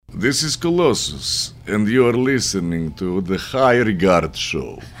This is Colossus, and you are listening to the High Regard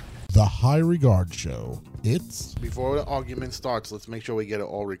Show. The High Regard Show. It's... Before the argument starts, let's make sure we get it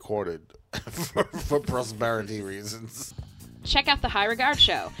all recorded for prosperity reasons. Check out The High Regard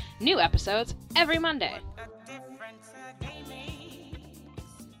Show. New episodes every Monday.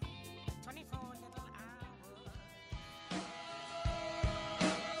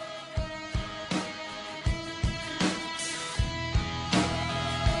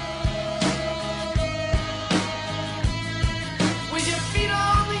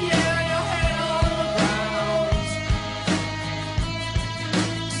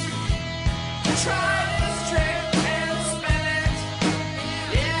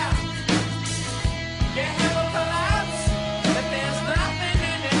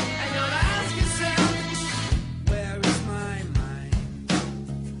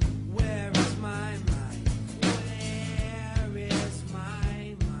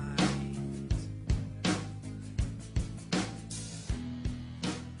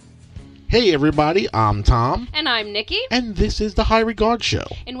 Hey everybody, I'm Tom. And I'm Nikki, And this is the High Regard Show.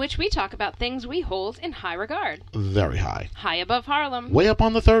 in which we talk about things we hold in high regard. Very high. High above Harlem. Way up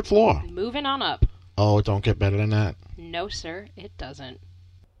on the third floor. Moving on up. Oh, it don't get better than that. No, sir, it doesn't.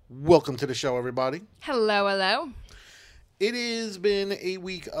 Welcome to the show, everybody. Hello, hello. It has been a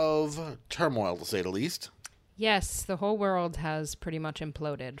week of turmoil, to say the least. Yes, the whole world has pretty much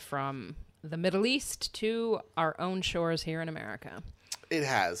imploded from the Middle East to our own shores here in America. It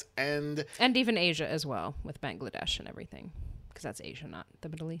has. And even Asia as well, with Bangladesh and everything. Because that's Asia, not the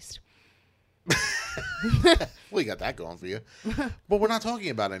Middle East. well, you got that going for you. But we're not talking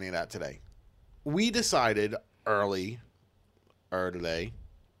about any of that today. We decided early today,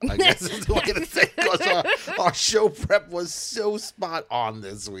 I guess is the way to say it, because our show prep was so spot on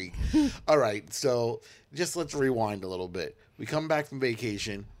this week. All right, so just let's rewind a little bit. We come back from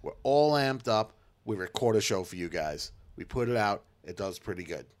vacation. We're all amped up. We record a show for you guys. We put it out. It does pretty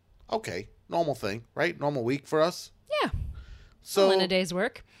good. Okay, normal thing, right? Normal week for us. Yeah. So All in a day's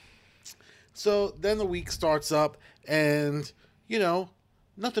work. So then the week starts up, and,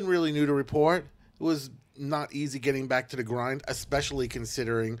 nothing really new to report. It was not easy getting back to the grind, especially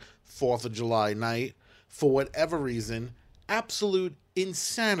considering 4th of July night. For whatever reason, absolute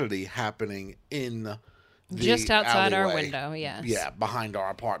insanity happening in the Just outside our alleyway. window, yes. Yeah, behind our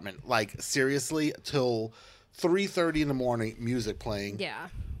apartment. Like, seriously, till 3:30 in the morning, music playing. Yeah.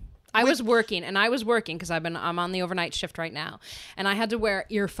 I was working because I'm on the overnight shift right now, and I had to wear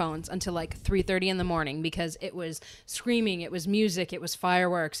earphones until like 3:30 in the morning because it was screaming, it was music, it was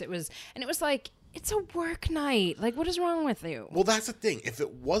fireworks, it was like, it's a work night. Like, what is wrong with you? Well, that's the thing. If it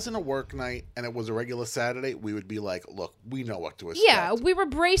wasn't a work night and it was a regular Saturday, we would be like, look, we know what to expect. Yeah, we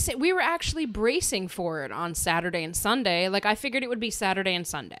were actually bracing for it on Saturday and Sunday. Like, I figured it would be Saturday and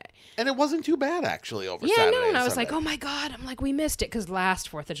Sunday. And it wasn't too bad, actually, over Yeah, Saturday no, and I was Sunday. like, oh my God. I'm like, we missed it because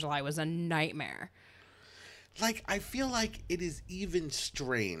last 4th of July was a nightmare. Like, I feel like it is even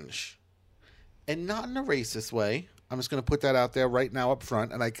strange, and not in a racist way. I'm just going to put that out there right now up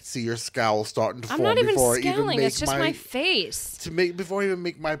front, and I can see your scowl starting to I'm form not even before I even scowling. make It's just my face. before I even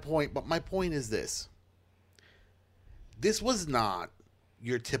make my point. But my point is this. This was not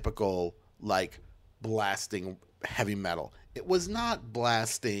your typical, like, blasting heavy metal. It was not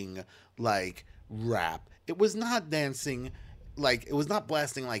blasting, like, rap. It was not dancing, like, it was not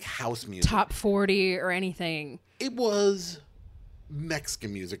blasting, like, house music. Top 40 or anything. It was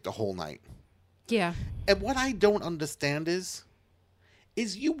Mexican music the whole night. Yeah. And what I don't understand is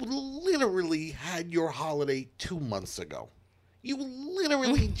you literally had your holiday 2 months ago. You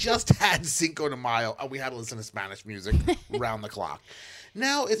literally just had Cinco de Mayo, and we had to listen to Spanish music round the clock.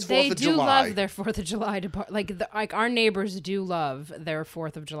 Now it's 4th of July. They do love their 4th of July. Like our neighbors do love their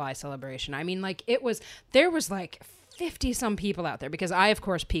 4th of July celebration. I mean, like, there was like 50 some people out there because I, of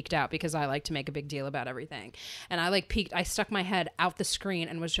course, peeked out because I like to make a big deal about everything. And I stuck my head out the screen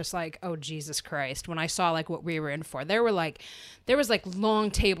and was just like, oh, Jesus Christ. When I saw like what we were in for, there was like long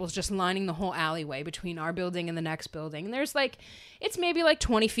tables just lining the whole alleyway between our building and the next building. And there's like, it's maybe like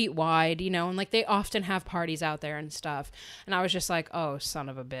 20 feet wide, and like they often have parties out there and stuff. And I was just like, oh, son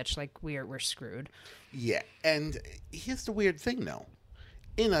of a bitch. Like we're screwed. Yeah. And here's the weird thing, though.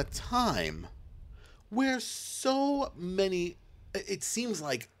 In a time where so many, it seems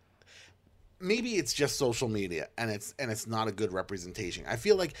like maybe it's just social media and it's not a good representation. I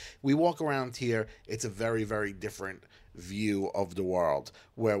feel like we walk around here, it's a very, very different view of the world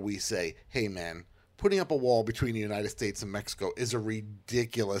where we say, hey man, putting up a wall between the United States and Mexico is a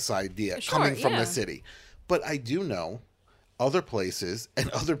ridiculous idea coming from the city. But I do know other places and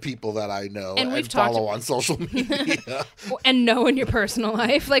other people that I know And and, we've talked follow on social media. And know in your personal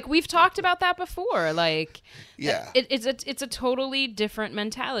life. Like, we've talked about that before. Like, Yeah. it's a totally different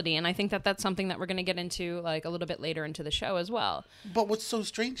mentality. And I think that that's something that we're going to get into, like, a little bit later into the show as well. But what's so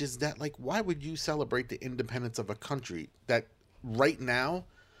strange is that, like, why would you celebrate the independence of a country that right now,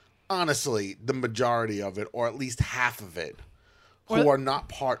 honestly, the majority of it, or at least half of it, who are not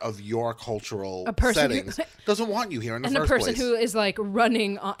part of your cultural settings, doesn't want you here in the first place. And a person who is, like,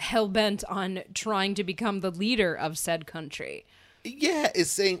 running hell-bent on trying to become the leader of said country. Yeah, is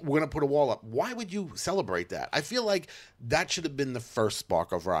saying we're going to put a wall up. Why would you celebrate that? I feel like that should have been the first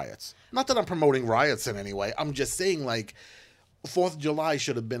spark of riots. Not that I'm promoting riots in any way. I'm just saying, like, 4th of July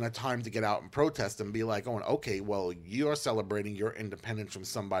should have been a time to get out and protest and be like, oh, okay, well, you're celebrating your independence from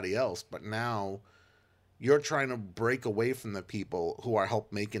somebody else, but now you're trying to break away from the people who are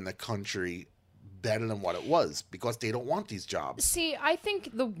help making the country better than what it was because they don't want these jobs. See, I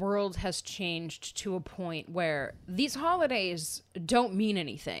think the world has changed to a point where these holidays don't mean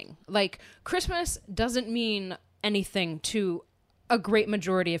anything. Like, Christmas doesn't mean anything to a great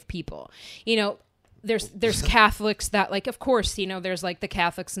majority of people. You know, there's Catholics that, like, of course, you know, there's, like, the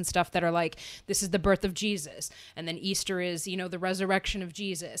Catholics and stuff that are like, this is the birth of Jesus. And then Easter is, you know, the resurrection of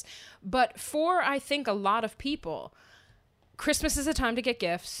Jesus. But for, I think, a lot of people, Christmas is a time to get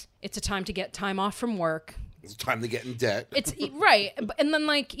gifts. It's a time to get time off from work. It's time to get in debt. It's right. And then,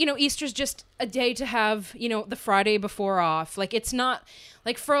 like, you know, Easter's just a day to have, you know, the Friday before off. Like, it's not,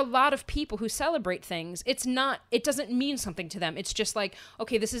 like, for a lot of people who celebrate things, it doesn't mean something to them. It's just like,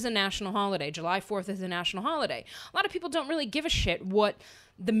 okay, this is a national holiday. July 4th is a national holiday. A lot of people don't really give a shit what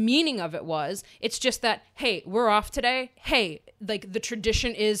the meaning of it was. It's just that, hey, we're off today. Hey, like, the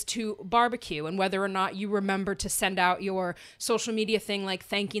tradition is to barbecue, and whether or not you remember to send out your social media thing, like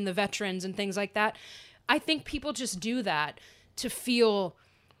thanking the veterans and things like that. I think people just do that to feel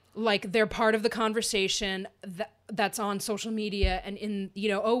like they're part of the conversation that's on social media and in, you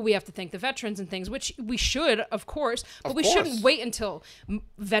know, oh, we have to thank the veterans and things, which we should, of course, but we shouldn't wait until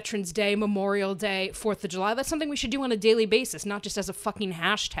Veterans Day, Memorial Day, 4th of July. That's something we should do on a daily basis, not just as a fucking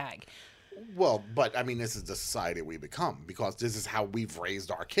hashtag. Well, but I mean, this is the society we become because this is how we've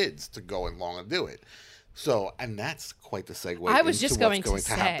raised our kids to go along and do it. So, and that's quite the segue. I was just going to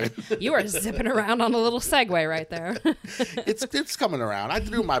say, you are zipping around on a little segue right there. It's coming around. I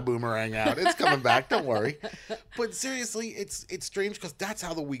threw my boomerang out. It's coming back. Don't worry. But seriously, it's strange because that's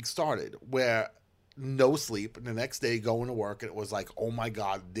how the week started, where no sleep. And the next day going to work, it was like, oh my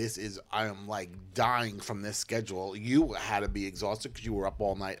God, I am like dying from this schedule. You had to be exhausted because you were up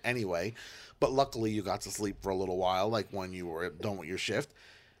all night anyway. But luckily you got to sleep for a little while, like when you were done with your shift.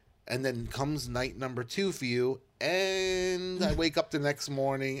 And then comes night number 2 for you, and I wake up the next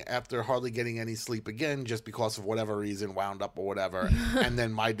morning after hardly getting any sleep again, just because of whatever reason, wound up or whatever. And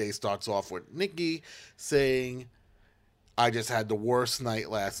then my day starts off with Nikki saying, I just had the worst night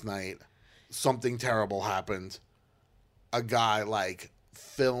last night. Something terrible happened. A guy was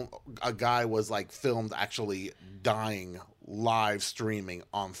filmed actually dying live streaming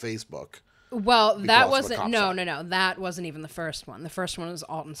on Facebook. Well, that wasn't, no, that wasn't even the first one. The first one was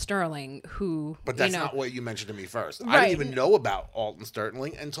Alton Sterling, who, but that's not what you mentioned to me first. Right. I didn't even know about Alton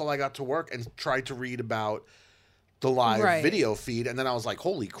Sterling until I got to work and tried to read about the live video feed, and then I was like,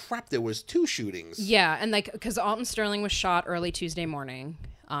 holy crap, there was 2 shootings. Yeah, and like, because Alton Sterling was shot early Tuesday morning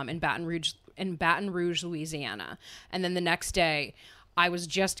in Baton Rouge, Louisiana. And then the next day, I was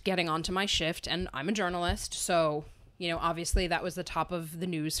just getting onto my shift, and I'm a journalist, so, you know, obviously that was the top of the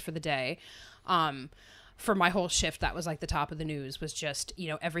news for the day. For my whole shift, that was like the top of the news, was just, you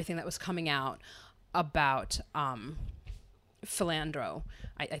know, everything that was coming out about Philandro.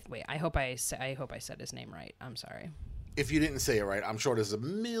 I hope I said his name right. I'm sorry. If you didn't say it right, I'm sure there's a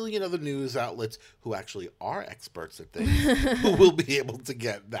million other news outlets who actually are experts at things who will be able to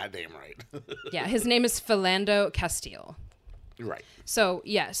get that name right. Yeah, his name is Philando Castile. Right. So,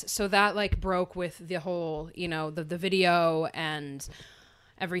 yes. So that, like, broke with the whole, you know, the video and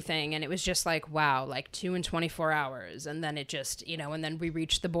everything. And it was just like, wow, like 2 and 24 hours. And then it just, you know, and then we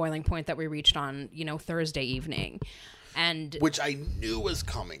reached the boiling point that we reached on, you know, Thursday evening. And which I knew was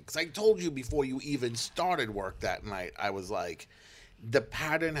coming, because I told you before you even started work that night, I was like, the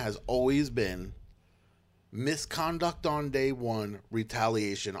pattern has always been misconduct on day 1,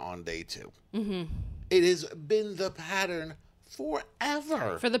 retaliation on day 2. Mm-hmm. It has been the pattern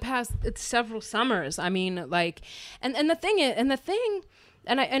forever. For the past several summers. I mean, like, and the thing,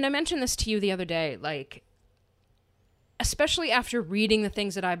 and I mentioned this to you the other day, like, especially after reading the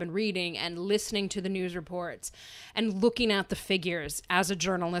things that I've been reading and listening to the news reports and looking at the figures as a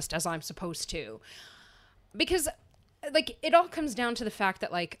journalist, as I'm supposed to. Because like, it all comes down to the fact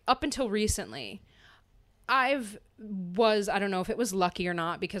that, like, up until recently, I don't know if it was lucky or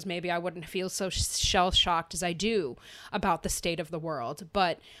not, because maybe I wouldn't feel so shell-shocked as I do about the state of the world,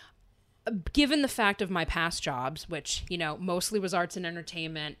 but given the fact of my past jobs, which, you know, mostly was arts and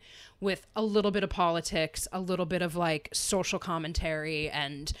entertainment with a little bit of politics, a little bit of, like, social commentary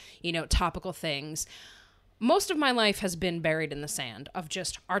and, you know, topical things, most of my life has been buried in the sand of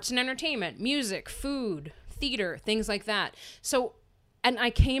just arts and entertainment, music, food, theater, things like that. So, and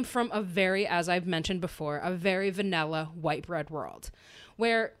I came from a very, as I've mentioned before, a very vanilla white bread world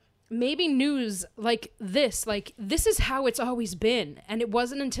where maybe news like this is how it's always been. And it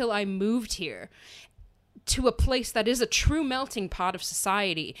wasn't until I moved here to a place that is a true melting pot of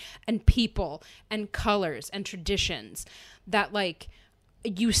society and people and colors and traditions that, like,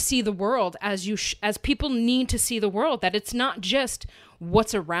 you see the world as as people need to see the world, that it's not just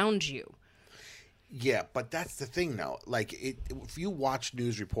what's around you. Yeah, but that's the thing, though. Like, if you watch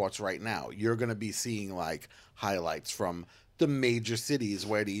news reports right now, you're going to be seeing, like, highlights from the major cities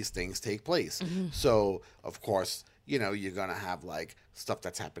where these things take place. Mm-hmm. So, of course, you know, you're going to have, like, stuff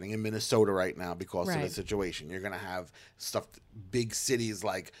that's happening in Minnesota right now because of the situation. You're going to have stuff, big cities,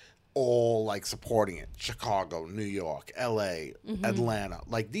 like, all, like, supporting it. Chicago, New York, L.A., Atlanta.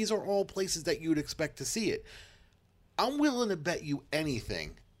 Like, these are all places that you'd expect to see it. I'm willing to bet you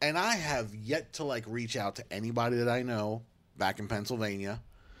anything. And I have yet to, like, reach out to anybody that I know back in Pennsylvania.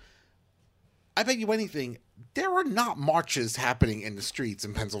 I bet you anything, there are not marches happening in the streets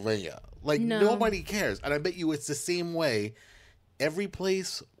in Pennsylvania. Like, nobody cares. And I bet you it's the same way every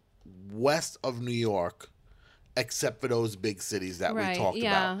place west of New York, except for those big cities that we talked about.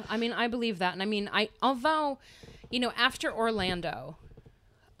 Yeah, I mean, I believe that. And I mean, although, you know, after Orlando,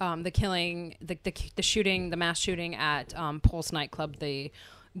 the killing, the shooting, the mass shooting at Pulse nightclub, the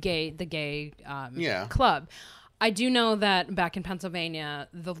gay club. I do know that back in Pennsylvania,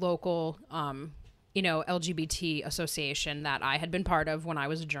 the local, you know, LGBT association that I had been part of when I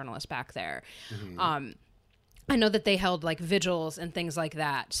was a journalist back there, I know that they held, like, vigils and things like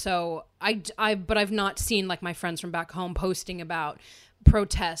that. So but I've not seen, like, my friends from back home posting about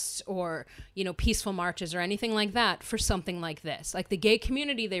protests or, you know, peaceful marches or anything like that for something like this. Like, the gay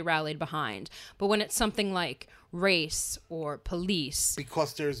community they rallied behind, but when it's something like race or police,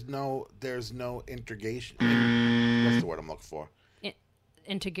 because there's no integration. What's the word I'm looking for?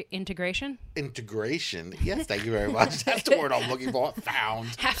 Integration? Integration. Yes, thank you very much. That's the word I'm looking for. Found.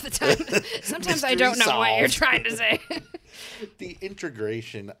 Half the time. Sometimes I don't know what you're trying to say. The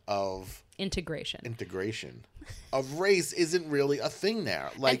integration of race isn't really a thing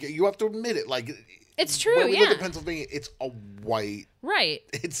there. Like, you have to admit it. Like, it's true. When we live in Pennsylvania, it's a white. Right.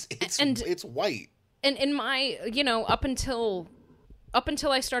 It's white. And in my, you know, up until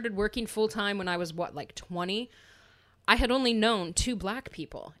I started working full time when I was 20, I had only known 2 black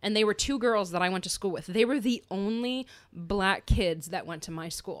people, and they were 2 girls that I went to school with. They were the only black kids that went to my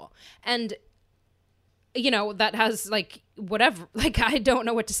school. And, you know, that has, like, whatever, like, I don't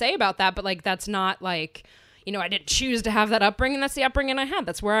know what to say about that, but, like, that's not, like, you know, I didn't choose to have that upbringing. That's the upbringing I had.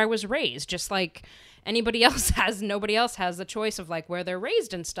 That's where I was raised. Just like anybody else has, nobody else has the choice of, like, where they're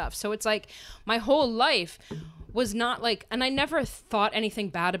raised and stuff. So it's like my whole life was not, like, and I never thought anything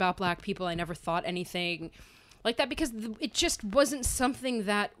bad about black people. I never thought anything like that because it just wasn't something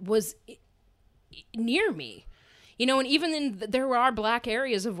that was near me, you know. And even there are black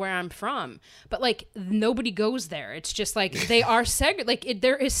areas of where I'm from, but, like, nobody goes there. It's just like they are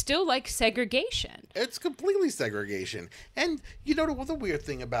there is still, like, segregation. It's completely segregation. And you know, the other weird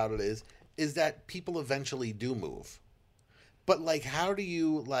thing about it is that people eventually do move, but, like, how do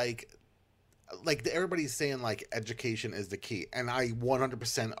you like everybody's saying, like, education is the key. And I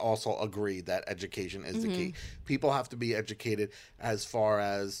 100% also agree that education is the key. People have to be educated as far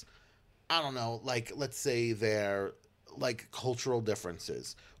as, I don't know, like, let's say they're, like, cultural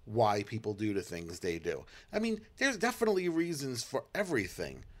differences, why people do the things they do. I mean, there's definitely reasons for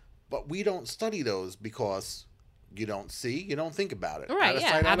everything, but we don't study those because you don't think about it. Right, out of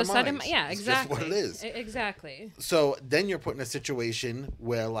sight, out of mind. Yeah, it's exactly. Just what it is. Exactly. So then you're put in a situation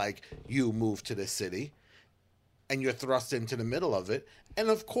where, like, you move to the city and you're thrust into the middle of it. And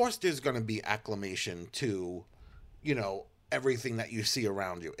of course there's going to be acclimation to, you know, everything that you see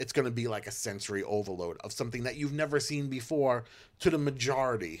around you. It's going to be like a sensory overload of something that you've never seen before to the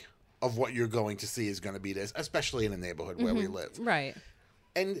majority of what you're going to see is going to be this, especially in a neighborhood where we live. Right.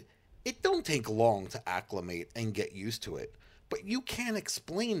 And it don't take long to acclimate and get used to it. But you can't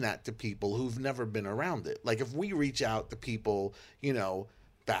explain that to people who've never been around it. Like, if we reach out to people, you know,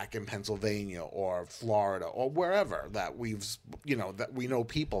 back in Pennsylvania or Florida or wherever that that we know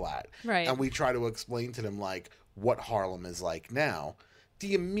people at. Right. And we try to explain to them, like, what Harlem is like now,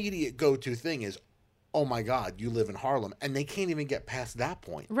 the immediate go-to thing is, oh my God, you live in Harlem. And they can't even get past that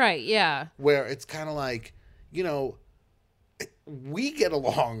point. Right, yeah. Where it's kind of like, we get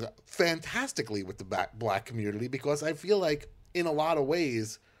along fantastically with the black community because I feel like in a lot of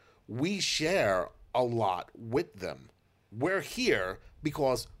ways we share a lot with them. We're here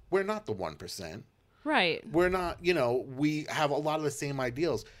because we're not the 1%. Right. We're not, we have a lot of the same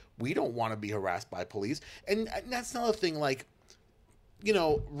ideals. We don't want to be harassed by police. And that's another thing, like,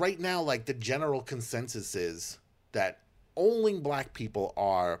 right now, like, the general consensus is that only black people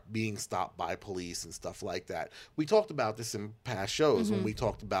are being stopped by police and stuff like that. We talked about this in past shows when we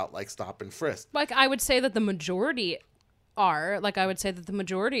talked about, like, stop and frisk. Like, I would say that the majority are. Like, I would say that the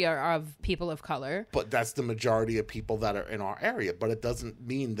majority are of people of color. But that's the majority of people that are in our area. But it doesn't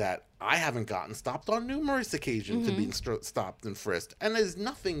mean that I haven't gotten stopped on numerous occasions to being stopped and frisked. And there's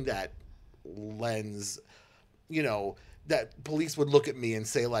nothing that lends, that police would look at me and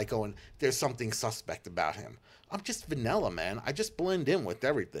say, like, oh, and there's something suspect about him. I'm just vanilla, man. I just blend in with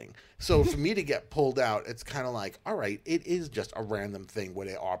everything. So for me to get pulled out, it's kind of like, all right, it is just a random thing where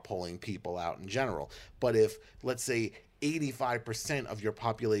they are pulling people out in general. But if, let's say, 85% of your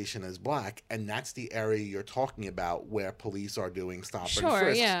population is black, and that's the area you're talking about where police are doing stop and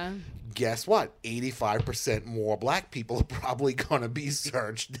frisk. Yeah. Guess what? 85% more black people are probably going to be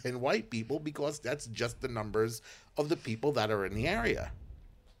searched than white people because that's just the numbers of the people that are in the area.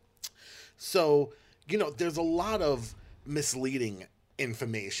 So, there's a lot of misleading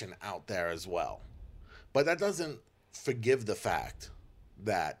information out there as well. But that doesn't forgive the fact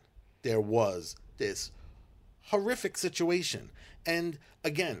that there was this horrific situation. And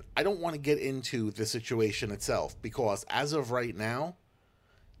again, I don't want to get into the situation itself because as of right now,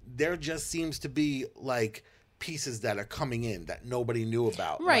 there just seems to be like pieces that are coming in that nobody knew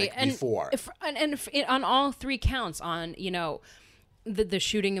about before. And on all three counts, on the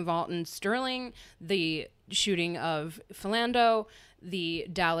shooting of Alton Sterling, the shooting of Philando, the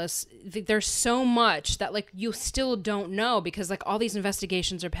Dallas, there's so much that like you still don't know because like all these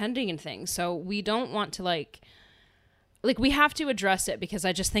investigations are pending and things. So we don't want to like we have to address it because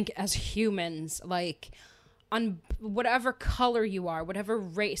I just think as humans, like on whatever color you are, whatever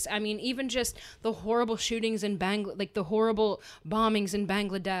race, I mean, even just the horrible shootings in the horrible bombings in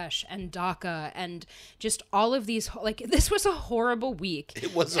Bangladesh and Dhaka and just all of these, like this was a horrible week.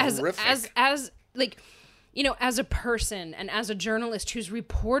 It was horrific. As as a person and as a journalist who's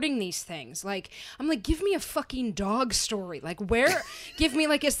reporting these things, like, I'm like, give me a fucking dog story. Like, give me,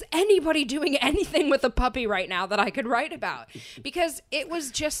 like, is anybody doing anything with a puppy right now that I could write about? Because it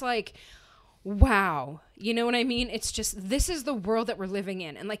was just like, wow. You know what I mean? It's just, this is the world that we're living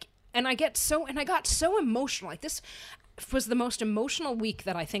in. And I got so emotional. Like, this was the most emotional week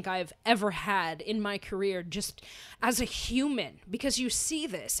that I think I've ever had in my career, just as a human, because you see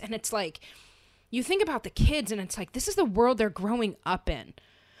this and it's like, you think about the kids and it's like, this is the world they're growing up in.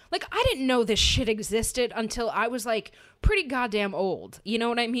 Like, I didn't know this shit existed until I was like pretty goddamn old. You know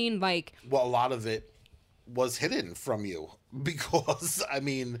what I mean? Like, well, a lot of it was hidden from you because, I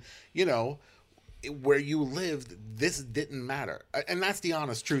mean, where you lived, this didn't matter. And that's the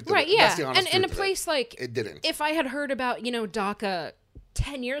honest truth. Right, yeah. That's the honest truth in a place like, it didn't. If I had heard about, Dhaka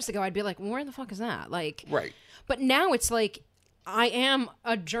 10 years ago, I'd be like, well, where the fuck is that? Like, right. But now it's like, I am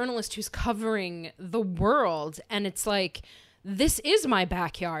a journalist who's covering the world, and it's like, this is my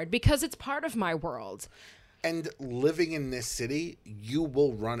backyard because it's part of my world. And living in this city, you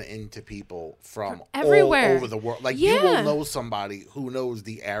will run into people from everywhere, all over the world. Like, you will know somebody who knows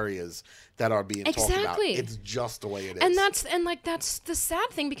the areas that are being talked about. It's just the way it is. And that's the sad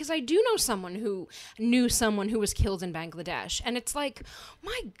thing, because I do know someone who knew someone who was killed in Bangladesh. And it's like,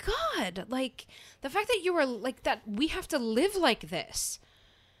 my God, like, the fact that you were like that, we have to live like this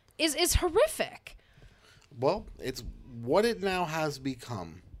is horrific. Well, it's what it now has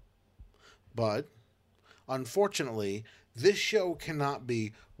become. But unfortunately, this show cannot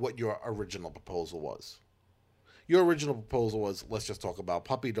be what your original proposal was. Your original proposal was, let's just talk about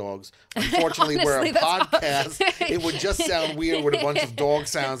puppy dogs. Unfortunately, Honestly, we're a podcast. It would just sound weird with a bunch of dog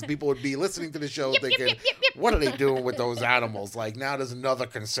sounds. People would be listening to the show thinking, what are they doing with those animals? Like, now there's another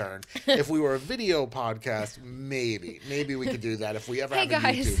concern. If we were a video podcast, maybe we could do that if we ever have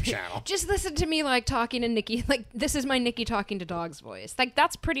a YouTube channel. Just listen to me, like, talking to Nikki. Like, this is my Nikki talking to dogs voice. Like,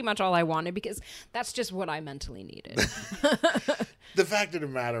 that's pretty much all I wanted, because that's just what I mentally needed. The fact of the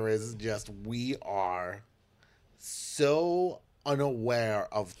matter is just we are so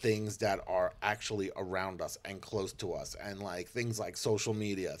unaware of things that are actually around us and close to us, and like things like social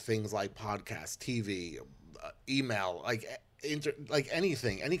media, things like podcasts, TV, email, like like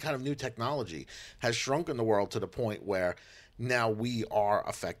anything, any kind of new technology has shrunken the world to the point where now we are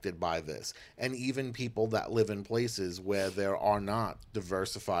affected by this. And even people that live in places where there are not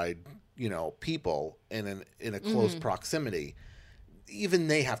diversified, people in a close proximity, even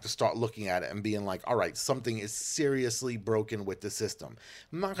they have to start looking at it and being like, all right, something is seriously broken with the system.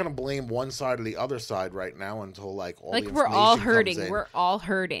 I'm not going to blame one side or the other side right now until all the information we're all comes hurting. in. We're all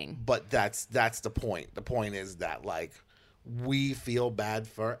hurting. But that's the point. The point is that we feel bad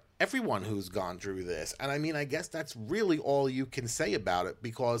for everyone who's gone through this. And I mean, I guess that's really all you can say about it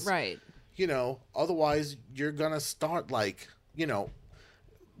because, right. Otherwise you're going to start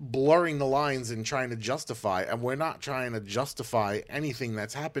blurring the lines and trying to justify, and we're not trying to justify anything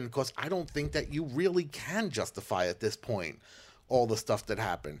that's happened because I don't think that you really can justify at this point all the stuff that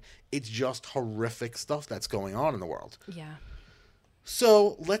happened. It's just horrific stuff that's going on in the world. Yeah.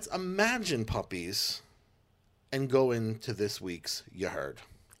 So let's imagine puppies and go into this week's You Heard.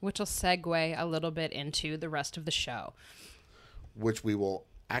 Which will segue a little bit into the rest of the show. Which we will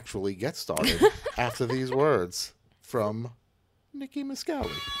actually get started after these words from Nikki Miscali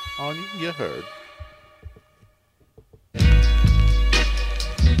on You Heard.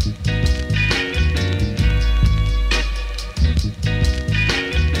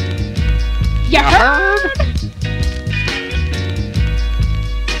 You heard?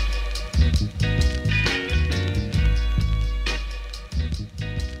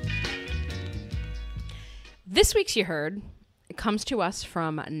 This week's You Heard comes to us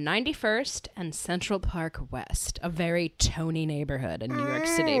from 91st and Central Park West, a very Tony neighborhood in New York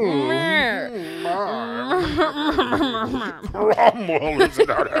City. Cromwell is in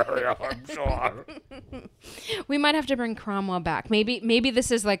that area, I'm sure. We might have to bring Cromwell back. Maybe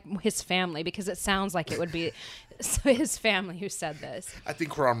this is like his family, because it sounds like it would be his family who said this. I think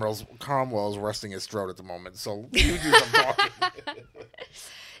Cromwell's resting his throat at the moment, so you do some talking.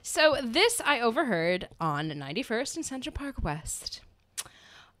 So this I overheard on 91st and Central Park West.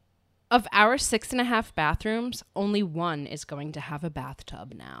 Of our 6.5 bathrooms, only one is going to have a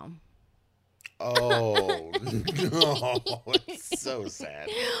bathtub now. Oh, no. It's so sad.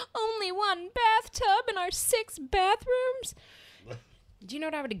 Only one bathtub in our 6 bathrooms? Do you know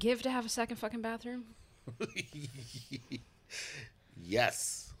what I would give to have a second fucking bathroom?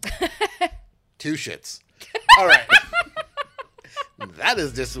 Yes. 2 shits. All right. That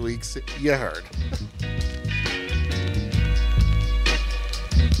is this week's You Heard.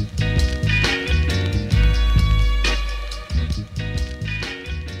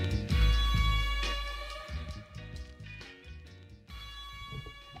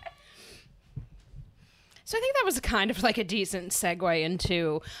 So I think that was kind of like a decent segue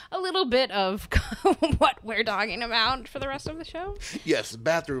into a little bit of what we're talking about for the rest of the show. Yes,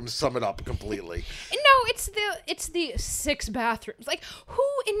 bathrooms sum it up completely. No, it's the 6 bathrooms. Like, who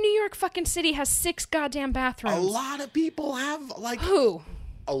in New York fucking city has 6 goddamn bathrooms? A lot of people have, Who?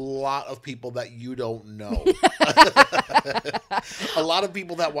 A lot of people that you don't know. A lot of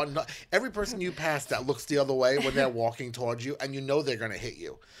people that want... Every person you pass that looks the other way when they're walking towards you, and you know they're going to hit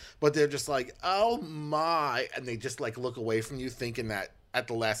you. But they're just like, oh my... And they just look away from you thinking that at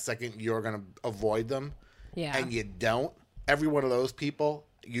the last second you're going to avoid them. Yeah. And you don't. Every one of those people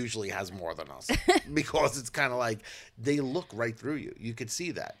usually has more than us. Because it's kind of like, they look right through you. You could see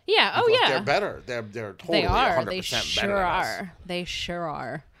that. Yeah, because yeah. they're better. They're totally They are. 100% They better sure than us. are. They sure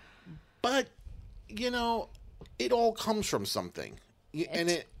are. But, it all comes from something. And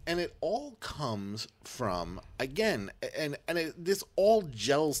it all comes from, again, this all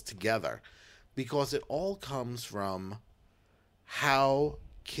gels together because it all comes from how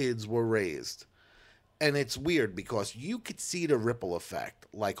kids were raised. And it's weird because you could see the ripple effect,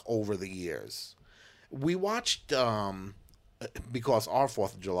 over the years. We watched, because our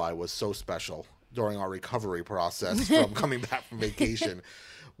 4th of July was so special during our recovery process from coming back from vacation,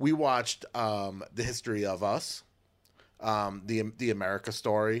 we watched The History of Us, the America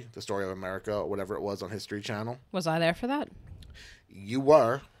Story, the Story of America, or whatever it was on History Channel. Was I there for that? You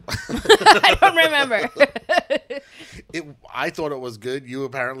were. I don't remember. I thought it was good. You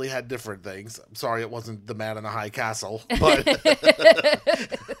apparently had different things. I'm sorry it wasn't The Man in the High Castle.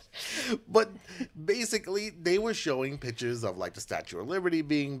 But basically, they were showing pictures of the Statue of Liberty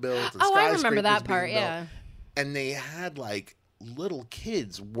being built. And I remember that skyscrapers part, being built. yeah. And they had little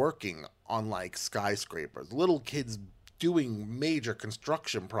kids working on skyscrapers, little kids doing major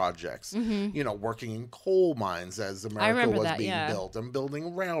construction projects, working in coal mines as America was being built and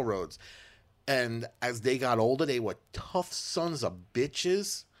building railroads. And as they got older, they were tough sons of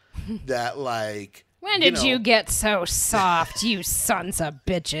bitches that When did you get so soft, you sons of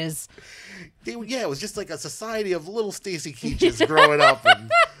bitches? It was just like a society of little Stacy Keaches growing up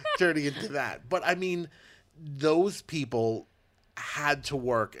and turning into that. But I mean, those people had to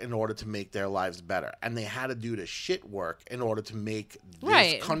work in order to make their lives better, and they had to do the shit work in order to make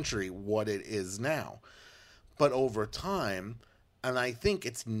this country what it is now. But over time, and I think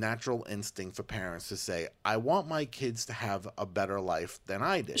it's natural instinct for parents to say, I want my kids to have a better life than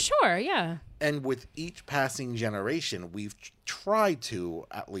I did. Sure, yeah. And with each passing generation, we've tried to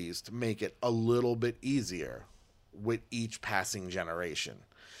at least make it a little bit easier with each passing generation.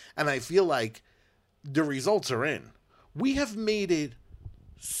 And I feel like the results are in. We have made it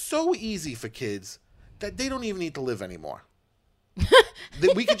so easy for kids that they don't even need to live anymore.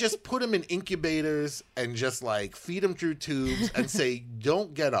 That we could just put them in incubators and just like feed them through tubes and say,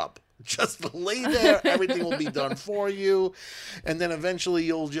 don't get up. Just lay there. Everything will be done for you. And then eventually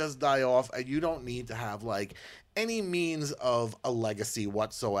you'll just die off, and you don't need to have like any means of a legacy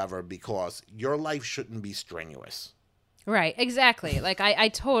whatsoever, because your life shouldn't be strenuous. Right, exactly. Like I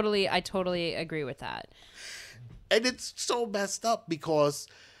totally agree with that. And it's so messed up because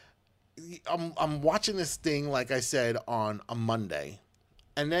I'm watching this thing, like I said, on a Monday.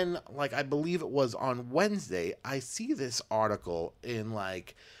 And then, like, I believe it was on Wednesday, I see this article in,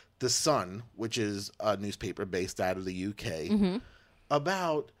 like, The Sun, which is a newspaper based out of the UK,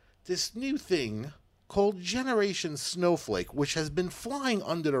 about this new thing called Generation Snowflake, which has been flying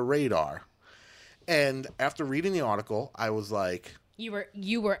under the radar. And after reading the article, I was like...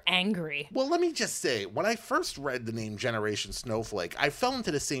 You were angry. Well, let me just say, when I first read the name Generation Snowflake, I fell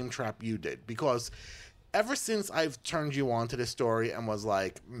into the same trap you did, because ever since I've turned you on to this story and was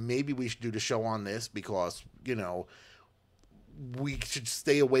like, maybe we should do the show on this because, you know, we should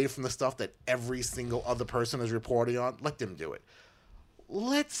stay away from the stuff that every single other person is reporting on, let them do it.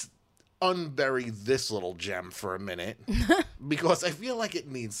 Let's unbury this little gem for a minute, because I feel like it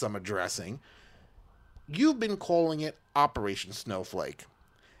needs some addressing. You've been calling it Operation Snowflake.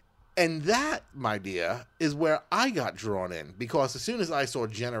 And that, my dear, is where I got drawn in. Because as soon as I saw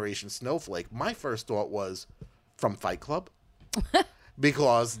Generation Snowflake, my first thought was, from Fight Club?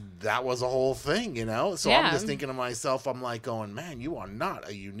 Because that was a whole thing, you know? So I'm just thinking to myself, I'm like going, man, you are not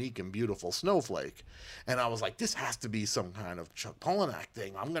a unique and beautiful snowflake. And I was like, this has to be some kind of Chuck Palahniuk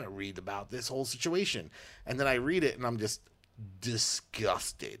thing. I'm going to read about this whole situation. And then I read it, and I'm just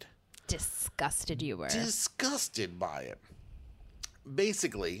disgusted. Disgusted you were. Disgusted by it.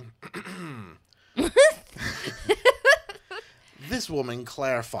 Basically, this woman,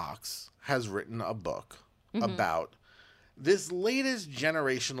 Claire Fox, has written a book about this latest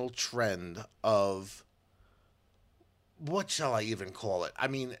generational trend of, what shall I even call it? I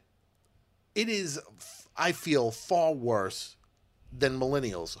mean, it is, I feel, far worse than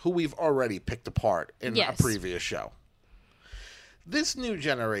millennials, who we've already picked apart in a previous show. This new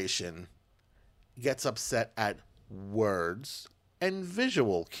generation gets upset at words and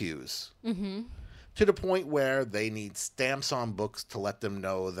visual cues to the point where they need stamps on books to let them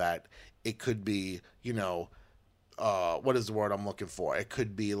know that it could be, you know, what is the word I'm looking for? It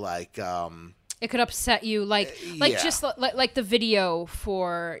could be like... it could upset you, just like the video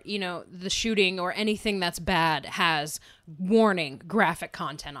for, you know, the shooting or anything that's bad has warning graphic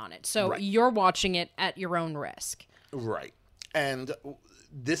content on it. So you're watching it at your own risk. Right. And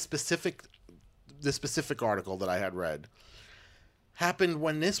this specific article that I had read happened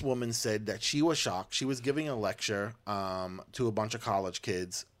when this woman said that she was shocked. She was giving a lecture to a bunch of college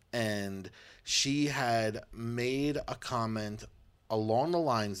kids, and she had made a comment along the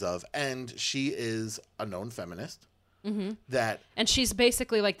lines of, and she is a known feminist, that... And she's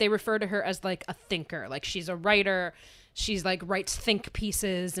basically, like, they refer to her as, like, a thinker. Like, she's a writer. She's, like, writes think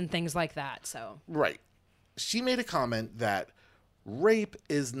pieces and things like that, so... Right. She made a comment that rape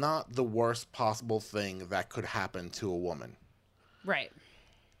is not the worst possible thing that could happen to a woman. Right.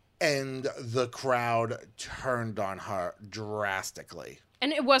 And the crowd turned on her drastically.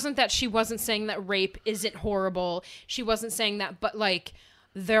 And it wasn't that she wasn't saying that rape isn't horrible. She wasn't saying that, but, like,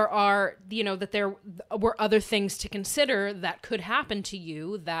 there are, you know, that there were other things to consider that could happen to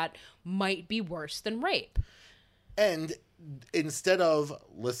you that might be worse than rape. And instead of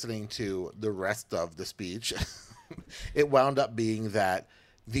listening to the rest of the speech, it wound up being that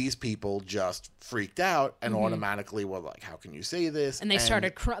these people just freaked out and automatically were like, how can you say this? And they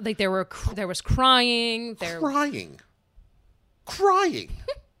started like there was crying. Crying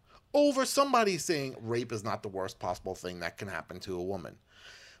over somebody saying rape is not the worst possible thing that can happen to a woman.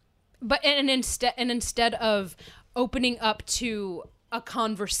 But instead of opening up to a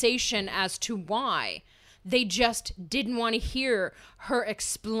conversation as to why, they just didn't want to hear her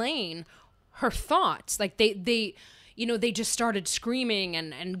explain her thoughts. Like they you know, they just started screaming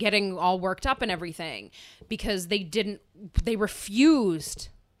and getting all worked up and everything because they refused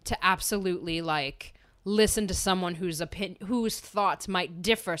to absolutely like listen to someone whose thoughts might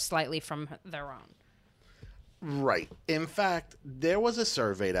differ slightly from their own. Right. In fact, there was a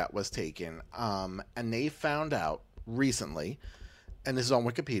survey that was taken, and they found out recently, and this is on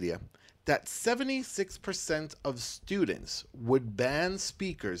Wikipedia, that 76% of students would ban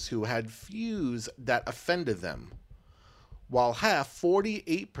speakers who had views that offended them, while half,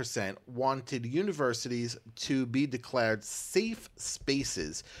 48%, wanted universities to be declared safe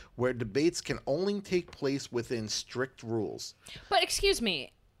spaces where debates can only take place within strict rules. But excuse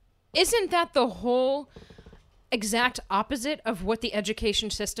me, isn't that the whole exact opposite of what the education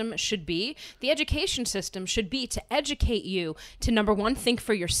system should be? The education system should be to educate you to, number one, think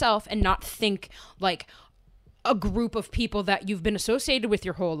for yourself and not think like a group of people that you've been associated with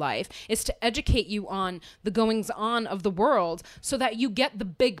your whole life. Is to educate you on the goings on of the world so that you get the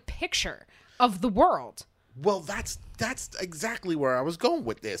big picture of the world. Well, that's exactly where I was going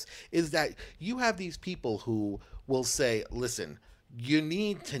with this, is that you have these people who will say, listen, you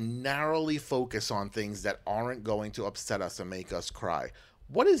need to narrowly focus on things that aren't going to upset us and make us cry.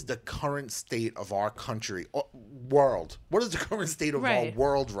 What is the current state of our country, world? What is the current state of our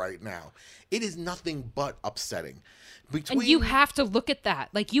world right now? It is nothing but upsetting. And you have to look at that.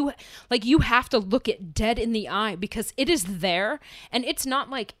 Like you have to look it dead in the eye because it is there. And it's not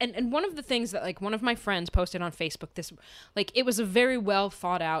like, and one of the things that like one of my friends posted on Facebook, this, like, it was a very well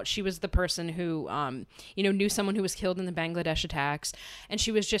thought out. She was the person who, knew someone who was killed in the Bangladesh attacks. And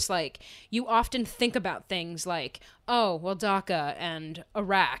she was just like, you often think about things like, oh, well, Dhaka and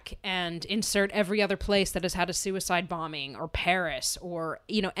Iraq and insert every other place that has had a suicide bombing, or Paris, or,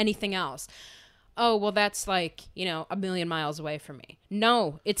 anything else. Oh, well, that's like, a million miles away from me.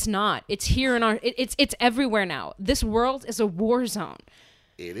 No, it's not. It's here in it's everywhere now. This world is a war zone.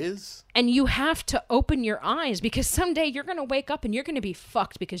 It is. And you have to open your eyes because someday you're going to wake up and you're going to be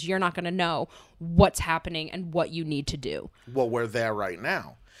fucked because you're not going to know what's happening and what you need to do. Well, we're there right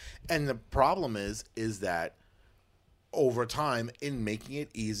now. And the problem is that over time, in making it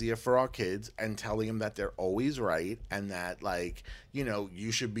easier for our kids and telling them that they're always right and that, like, you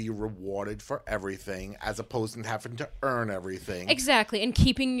should be rewarded for everything as opposed to having to earn everything. Exactly. And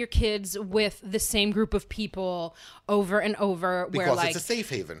keeping your kids with the same group of people over and over. Because where, it's a safe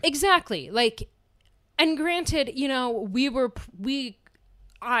haven. Exactly. Like, and granted,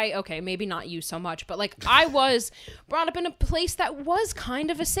 maybe not you so much, but like I was brought up in a place that was kind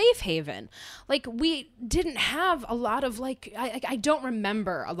of a safe haven. Like we didn't have a lot of I don't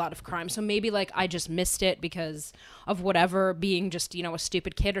remember a lot of crime. So maybe like I just missed it because of whatever, being just, a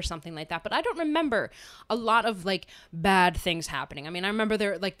stupid kid or something like that. But I don't remember a lot of like bad things happening. I mean, I remember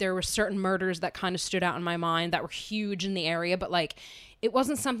there were certain murders that kind of stood out in my mind that were huge in the area, but like it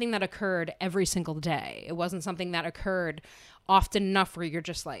wasn't something that occurred every single day. It wasn't something that occurred often enough where you're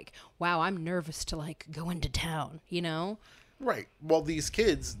just like, wow, I'm nervous to like go into town, Right. Well, these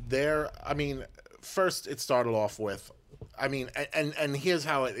kids, first it started off with, and here's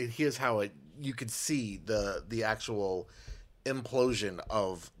how it you could see the actual implosion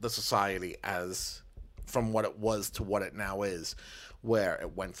of the society as from what it was to what it now is, where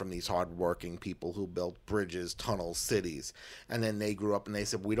it went from these hardworking people who built bridges, tunnels, cities, and then they grew up and they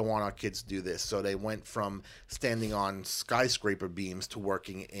said, we don't want our kids to do this. So they went from standing on skyscraper beams to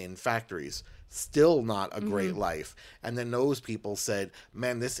working in factories. Still not a great life. And then those people said,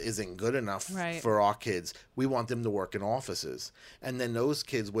 man, this isn't good enough for our kids. We want them to work in offices. And then those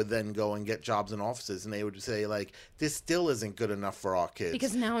kids would then go and get jobs in offices, and they would say, like, this still isn't good enough for our kids.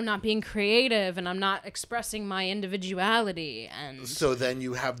 Because now I'm not being creative and I'm not expressing my individuality. And so then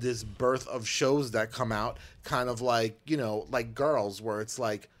you have this birth of shows that come out kind of like, like Girls, where it's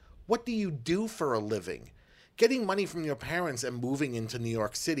like, what do you do for a living? Getting money from your parents and moving into New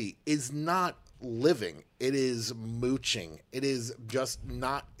York City is not living. It is mooching. It is just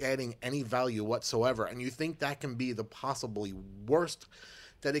not adding any value whatsoever. And you think that can be the possibly worst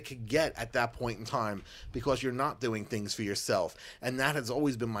that it could get at that point in time because you're not doing things for yourself. And that has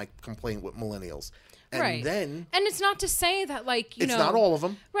always been my complaint with millennials. And then... And it's not to say that, like, it's not all of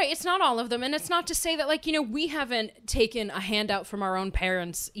them. Right, it's not all of them. And it's not to say that, like, we haven't taken a handout from our own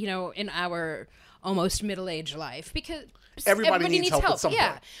parents, in our almost middle-aged life, because Everybody needs help at some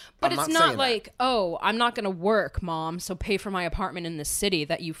yeah. point. But I'm it's not not saying like, oh, I'm not going to work, Mom, so pay for my apartment in this city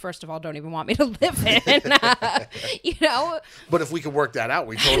that you, first of all, don't even want me to live in. You know? But if we could work that out,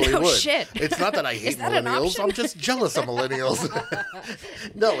 we totally No would. shit. It's not that I hate that an millennials. option? I'm just jealous of millennials.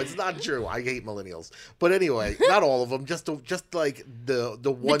 No, it's not true. I hate millennials. But anyway, not all of them. Just like the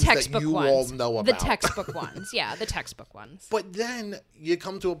ones that textbook you ones. all know about. The textbook ones. Yeah, the textbook ones. But then you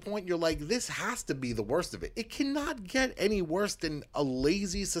come to a point you're like, this has to be the worst of it. It cannot get any worse than a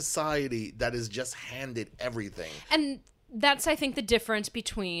lazy society that is just handed everything. And that's, I think, the difference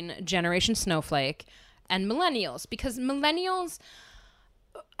between Generation Snowflake and millennials. Because millennials,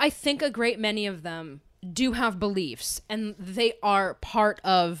 I think a great many of them do have beliefs, and they are part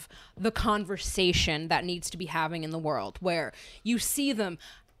of the conversation that needs to be having in the world, where you see them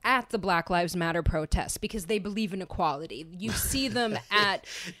at the Black Lives Matter protests because they believe in equality. You see them at...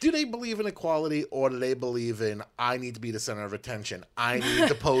 Do they believe in equality, or do they believe in, I need to be the center of attention, I need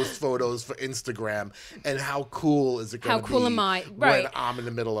to post photos for Instagram, and how cool is it going to be? How cool am I? Right. When I'm in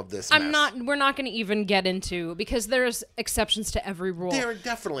the middle of this mess? We're not going to even get into, because there's exceptions to every rule. There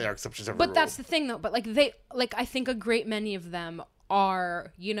definitely are exceptions to every But rule. that's the thing, though. But I think a great many of them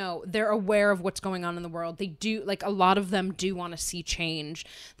are, they're aware of what's going on in the world. They do, a lot of them do want to see change.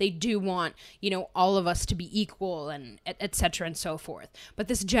 They do want, all of us to be equal, and et cetera and so forth. But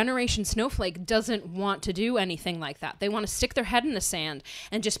this Generation Snowflake doesn't want to do anything like that. They want to stick their head in the sand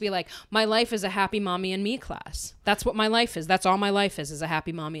and just be like, my life is a happy mommy and me class. That's what my life is. That's all my life is a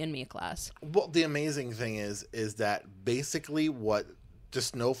happy mommy and me class. Well, the amazing thing is that basically what the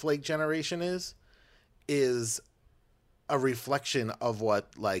Snowflake generation is a reflection of what,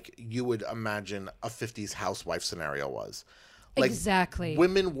 you would imagine a 50s housewife scenario was. Exactly.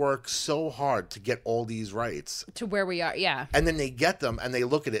 Women work so hard to get all these rights. To where we are, yeah. And then they get them, and they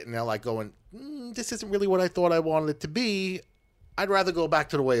look at it, and they're like going, this isn't really what I thought I wanted it to be. I'd rather go back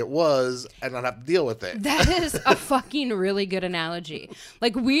to the way it was and not have to deal with it. That is a fucking really good analogy.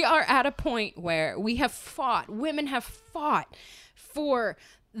 We are at a point where women have fought for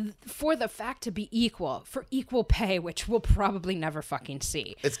the fact to be equal, for equal pay, which we'll probably never fucking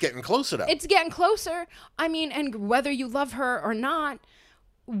see. It's getting closer, though. It's getting closer. I mean, and whether you love her or not,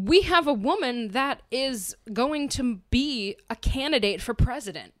 we have a woman that is going to be a candidate for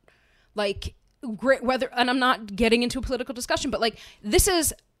president. Great, and I'm not getting into a political discussion, but this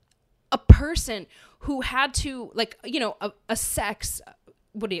is a person who had to, a sex,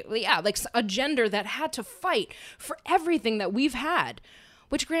 a gender that had to fight for everything that we've had.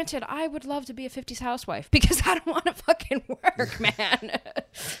 Which, granted, I would love to be a 50s housewife because I don't want to fucking work, man.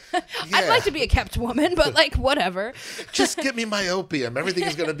 I'd like to be a kept woman, but, whatever. Just get me my opium. Everything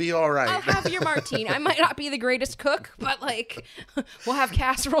is going to be all right. I'll have your martini. I might not be the greatest cook, but, we'll have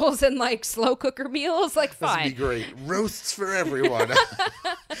casseroles and, slow cooker meals. Fine. This would be great. Roasts for everyone.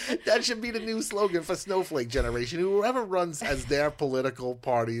 That should be the new slogan for Snowflake Generation. Whoever runs as their political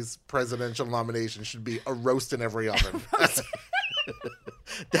party's presidential nomination should be a roast in every oven.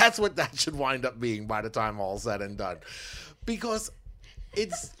 That's what that should wind up being by the time all's said and done. Because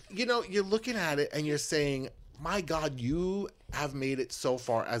it's, you're looking at it and you're saying, my God, you have made it so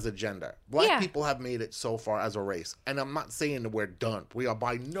far as a gender. Black people have made it so far as a race. And I'm not saying that we're done. We are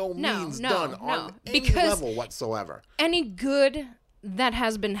by no means done on any level whatsoever. Any good that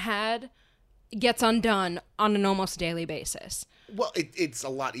has been had gets undone on an almost daily basis. Well, it's a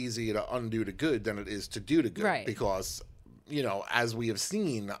lot easier to undo the good than it is to do the good. Right. Because, as we have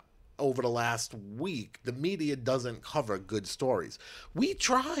seen over the last week, the media doesn't cover good stories. We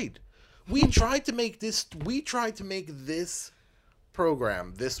tried to make this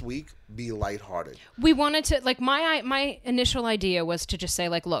program this week be lighthearted. We wanted to, my initial idea was to just say,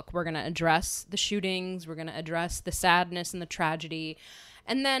 look, we're going to address the shootings, we're going to address the sadness and the tragedy,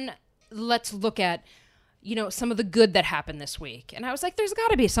 and then let's look at, some of the good that happened this week. And I was like, there's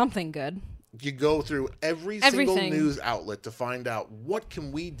got to be something good. You go through every single news outlet to find out what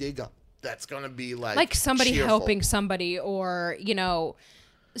can we dig up that's going to be somebody cheerful. helping somebody, or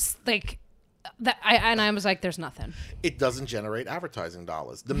that. I was like, there's nothing. It doesn't generate advertising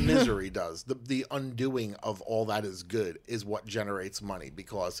dollars. The misery does. The undoing of all that is good is what generates money,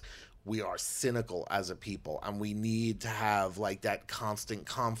 because we are cynical as a people, and we need to have that constant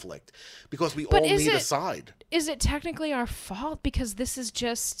conflict, because we all need a side. Is it technically our fault? Because this is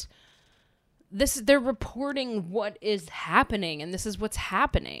just they're reporting what is happening, and this is what's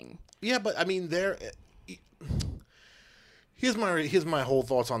happening. Yeah, but I mean, here's my whole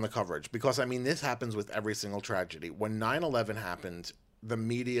thoughts on the coverage, because I mean, this happens with every single tragedy. When 9/11 happened, the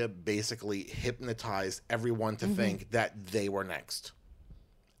media basically hypnotized everyone to think that they were next.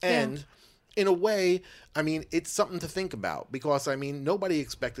 And in a way, I mean, it's something to think about because, I mean, nobody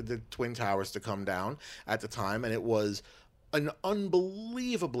expected the Twin Towers to come down at the time, and it was an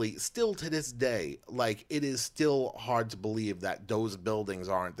unbelievably, still to this day, like, it is still hard to believe that those buildings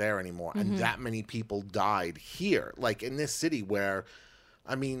aren't there anymore, and that many people died here, like, in this city where,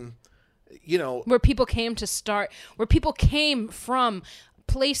 I mean, you know... Where people came from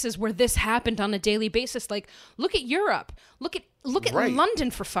places where this happened on a daily basis. Like, look at Europe. Look at Right. London,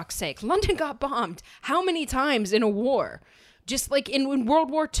 for fuck's sake. London got bombed how many times in a war? Just like in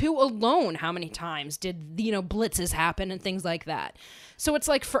World War II alone, how many times did, blitzes happen and things like that? So it's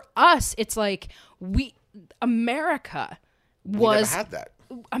like, for us, it's like America We never had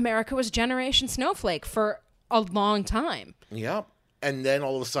that. was Generation Snowflake for a long time. Yep. And then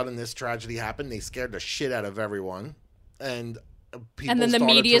all of a sudden this tragedy happened. They scared the shit out of everyone. And people then the started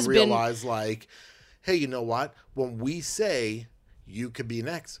media's to realize, like, hey, you know what? When we say you could be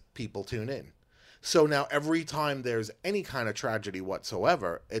next, people tune in. So now every time there's any kind of tragedy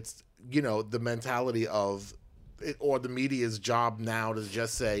whatsoever, it's, the mentality of it, or the media's job now to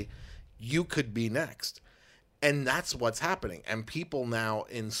just say, you could be next. And that's what's happening. And people now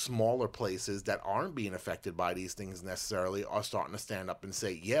in smaller places that aren't being affected by these things necessarily are starting to stand up and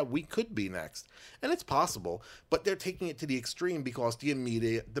say, yeah, we could be next. And it's possible, but they're taking it to the extreme because the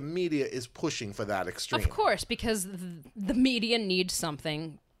media is pushing for that extreme. Of course, because the media needs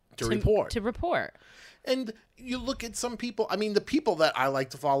something to report. And you look at some people, I mean, the people that I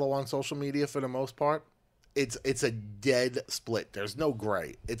like to follow on social media for the most part, it's a dead split. There's no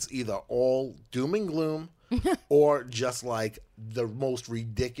gray. It's either all doom and gloom or just like the most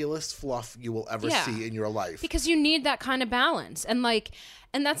ridiculous fluff you will ever see in your life. Because you need that kind of balance. And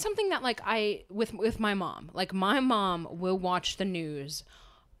that's something that with my mom, like my mom will watch the news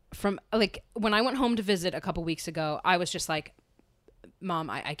from, like, when I went home to visit a couple weeks ago, I was just like,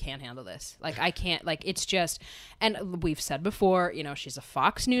 Mom, I can't handle this. Like, I can't, like, it's just, and we've said before, she's a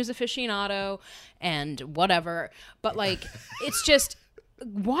Fox News aficionado and whatever, but like, it's just,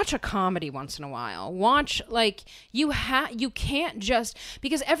 watch a comedy once in a while. Watch, like, you can't just,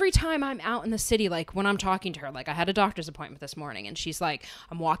 because every time I'm out in the city, like, when I'm talking to her, like, I had a doctor's appointment this morning, and she's like,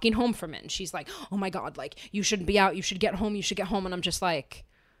 I'm walking home from it, and she's like, oh my God, like, you shouldn't be out, you should get home, and I'm just like,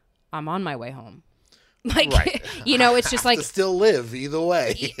 I'm on my way home. Like, right. It's just like, to still live either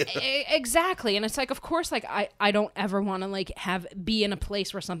way. Exactly. And it's like, of course, like, I don't ever want to, like, be in a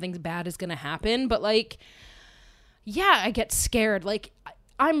place where something bad is going to happen. But, like, yeah, I get scared. Like,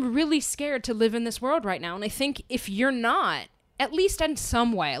 I'm really scared to live in this world right now. And I think if you're not, at least in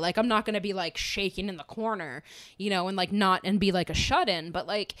some way, like, I'm not going to be, like, shaking in the corner, and, like, and be, like, a shut-in. But,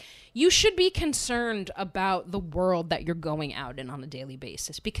 like, you should be concerned about the world that you're going out in on a daily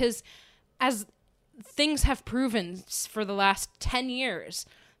basis. Because as things have proven for the last 10 years,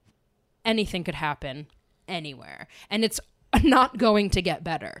 anything could happen anywhere. And it's not going to get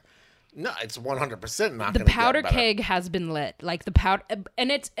better. No, it's 100% not going to get better. The powder keg has been lit. Like, the powder,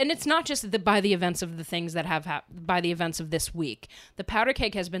 and it's not just by the events of the things that have by the events of this week. The powder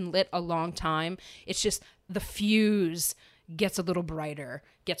keg has been lit a long time. It's just the fuse gets a little brighter,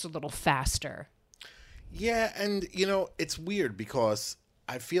 gets a little faster. Yeah, and it's weird because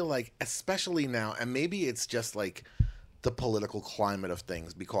I feel like, especially now, and maybe it's just like the political climate of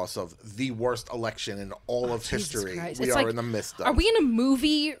things because of the worst election in all of history we are in the midst of. Are we in a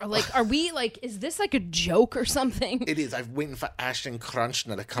movie? Or, like, are we, like, is this like a joke or something? It is. I'm waiting for Ashton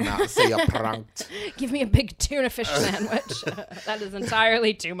Kutcher to come out and say a pranked. Give me a big tuna fish sandwich. That is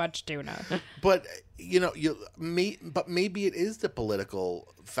entirely too much tuna. But, but maybe it is the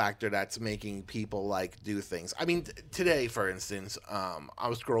political factor that's making people, like, do things. I mean, today, for instance, I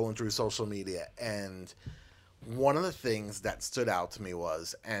was scrolling through social media, and one of the things that stood out to me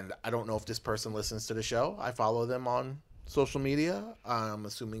was, and I don't know if this person listens to the show. I follow them on social media. I'm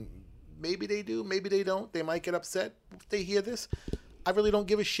assuming maybe they do, maybe they don't. They might get upset if they hear this. I really don't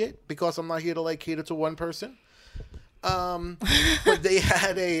give a shit because I'm not here to, like, cater to one person. But they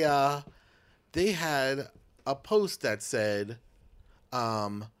had a post that said,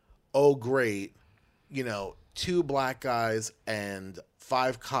 oh, great, 2 black guys and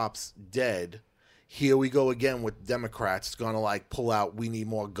 5 cops dead. Here we go again with Democrats going to, like, pull out, we need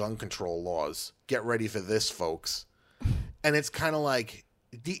more gun control laws. Get ready for this, folks. And it's kind of like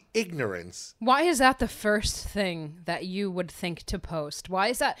the ignorance. Why is that the first thing that you would think to post? Why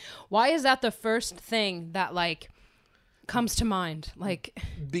is that the first thing that, like, comes to mind? Like,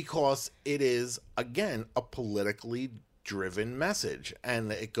 because it is, again, a politically driven message,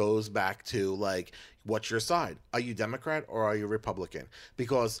 and it goes back to, like, what's your side? Are you Democrat or are you Republican?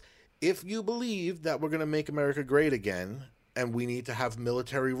 Because if you believe that we're going to make America great again, And we need to have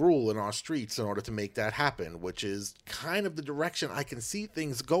military rule in our streets in order to make that happen, which is kind of the direction I can see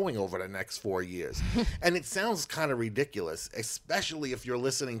things going over the next 4 years. And it sounds kind of ridiculous, especially if you're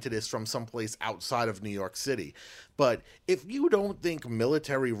listening to this from someplace outside of New York City. But if you don't think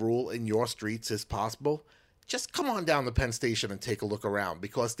military rule in your streets is possible, just come on down to Penn Station and take a look around,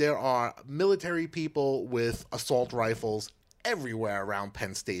 because there are military people with assault rifles everywhere around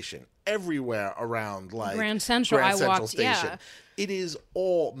Penn Station, everywhere around like Grand Central. Grand I Central walked, Station. yeah. It is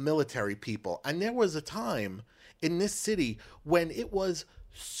all military people. And there was a time in this city when it was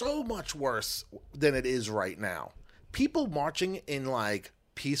so much worse than it is right now. People marching in like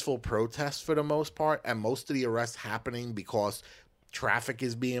peaceful protests for the most part, and most of the arrests happening because traffic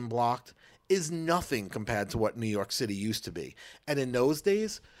is being blocked, is nothing compared to what New York City used to be. And in those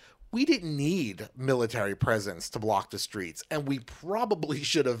days, we didn't need military presence to block the streets, and we probably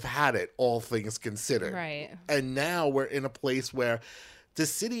should have had it, all things considered. Right. And now we're in a place where the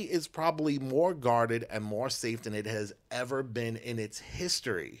city is probably more guarded and more safe than it has ever been in its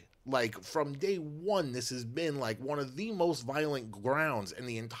history. Like, from day one, this has been like one of the most violent grounds in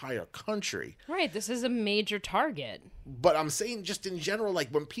the entire country. Right. This is a major target. But I'm saying just in general, like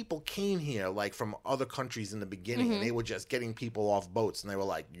when people came here, like from other countries in the beginning, and they were just getting people off boats, and they were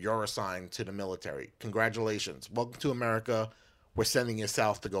like, you're assigned to the military. Congratulations. Welcome to America. We're sending you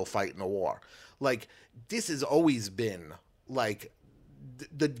south to go fight in a war. Like, this has always been like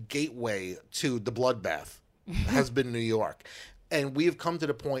the gateway to the bloodbath has been New York. And we've come to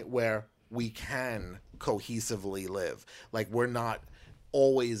the point where we can cohesively live. Like, we're not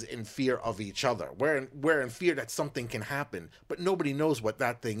always in fear of each other. We're in fear that something can happen, but nobody knows what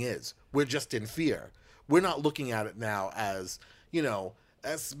that thing is. We're just in fear. We're not looking at it now as, you know,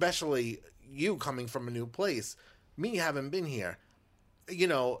 especially you coming from a new place, me having been here. You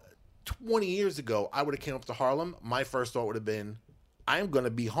know, 20 years ago, I would have came up to Harlem. My first thought would have been, I'm going to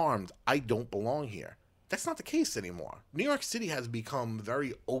be harmed. I don't belong here. That's not the case anymore. New York City has become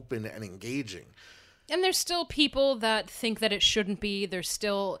very open and engaging. And there's still people that think that it shouldn't be. There's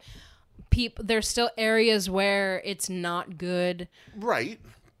still areas where it's not good. Right,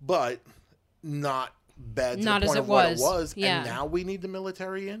 but not bad to Not the as point it of what it was. was. Yeah. And now we need the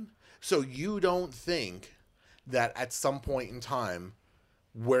military in? So you don't think that at some point in time,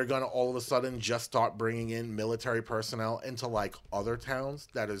 we're going to all of a sudden just start bringing in military personnel into like other towns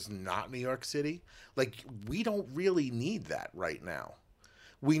that is not New York City? Like, we don't really need that right now.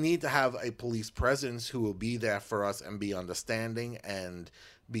 We need to have a police presence who will be there for us and be understanding and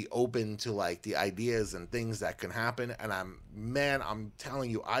be open to like the ideas and things that can happen. And I'm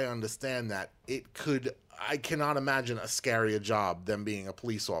telling you, I understand that I cannot imagine a scarier job than being a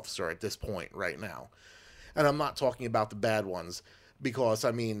police officer at this point right now. And I'm not talking about the bad ones, because,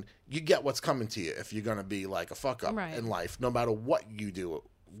 I mean, you get what's coming to you if you're going to be like a fuck up Right. in life, no matter what you do,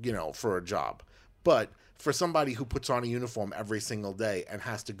 you know, for a job. But for somebody who puts on a uniform every single day and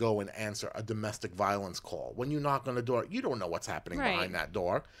has to go and answer a domestic violence call, when you knock on the door, you don't know what's happening Right. behind that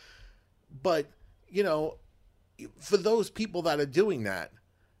door. But, you know, for those people that are doing that,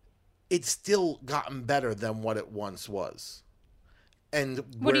 it's still gotten better than what it once was. And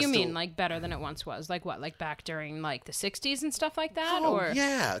What do you mean, like better than it once was? Like what? Like back during like the 60s and stuff like that? Oh, or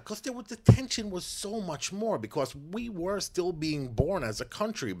yeah, because the tension was so much more, because we were still being born as a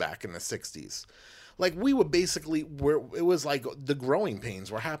country back in the 60s. Like, we were basically, it was like the growing pains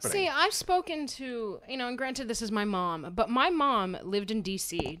were happening. See, I've spoken to, you know, and granted this is my mom, but my mom lived in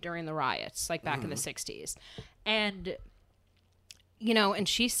D.C. during the riots, like back in the 60s. And, you know, and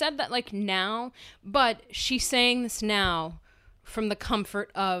she said that like now, but she's saying this now from the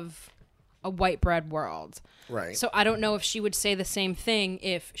comfort of a white bread world. Right. So I don't know if she would say the same thing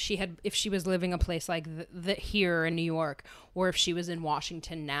if she was living a place like here in New York, or if she was in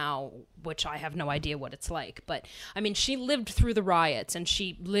Washington now, which I have no idea what it's like. But I mean, she lived through the riots, and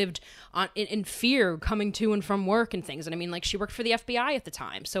she lived in fear coming to and from work and things. And I mean, like, she worked for the FBI at the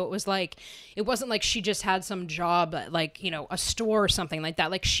time, so it wasn't like she just had some job at, like, you know, a store or something like that.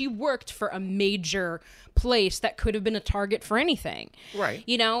 Like, she worked for a major place that could have been a target for anything. Right.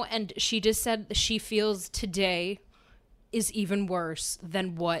 You know, and she just said she feels today is even worse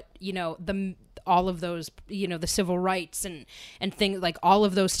than what, you know, all of those, you know, the civil rights and things, like all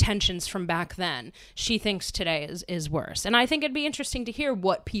of those tensions from back then. She thinks today is worse. And I think it'd be interesting to hear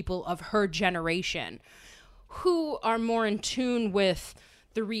what people of her generation, who are more in tune with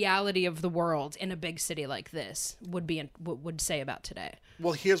the reality of the world in a big city like this, would say about today.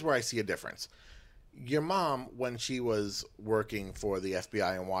 Well, here's where I see a difference. Your mom, when she was working for the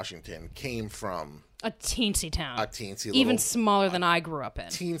FBI in Washington, came from A teensy town. A teensy even little, smaller than I grew up in.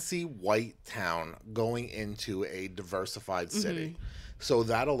 teensy white town going into a diversified Mm-hmm. city. So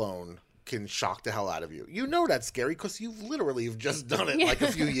that alone can shock the hell out of you. You know that's scary because you've literally just done it like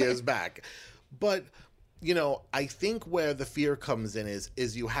a few years back. But, you know, I think where the fear comes in is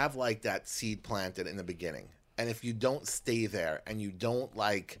you have like that seed planted in the beginning. And if you don't stay there and you don't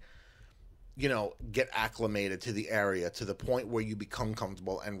like, you know, get acclimated to the area to the point where you become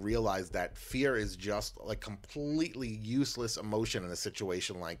comfortable and realize that fear is just like completely useless emotion in a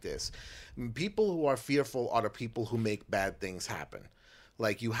situation like this. People who are fearful are the people who make bad things happen.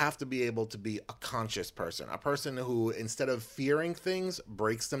 Like, you have to be able to be a conscious person, a person who, instead of fearing things,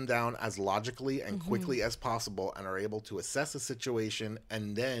 breaks them down as logically and quickly as possible and are able to assess a situation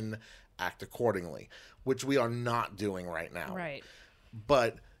and then act accordingly, which we are not doing right now. Right.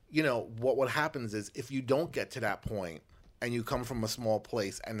 But, you know, what happens is if you don't get to that point and you come from a small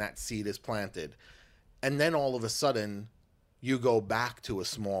place and that seed is planted, and then all of a sudden you go back to a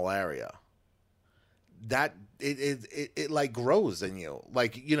small area, that it like grows in you.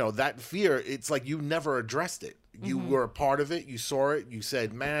 Like, you know, that fear, it's like you never addressed it. You were a part of it. You saw it. You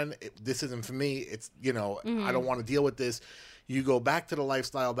said, man, this isn't for me. It's, you know, I don't want to deal with this. You go back to the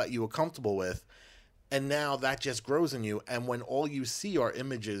lifestyle that you were comfortable with. And now that just grows in you. And when all you see are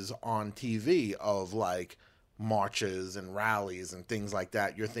images on TV of like marches and rallies and things like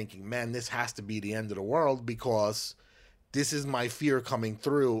that, you're thinking, man, this has to be the end of the world because this is my fear coming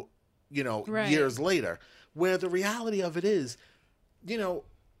through, you know, years later. Where the reality of it is, you know,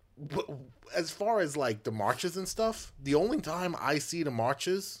 as far as like the marches and stuff, the only time I see the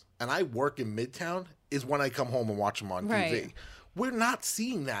marches, and I work in Midtown, is when I come home and watch them on TV. We're not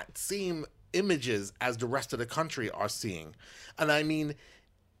seeing that same images as the rest of the country are seeing. And I mean,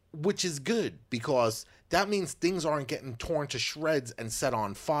 which is good, because that means things aren't getting torn to shreds and set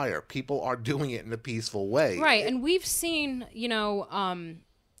on fire. People are doing it in a peaceful way. Right. And we've seen, you know,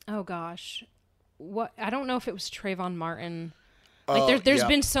 oh gosh, what, I don't know if it was Trayvon Martin. Like there's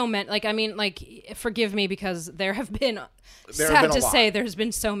been so many, like, I mean, like, forgive me because there have been, sad to say, there's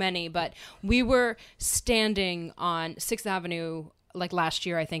been so many, but we were standing on 6th Avenue, like last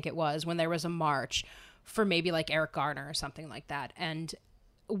year, I think it was, when there was a march for maybe like Eric Garner or something like that. And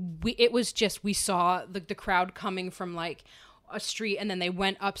it was just, we saw the crowd coming from like a street, and then they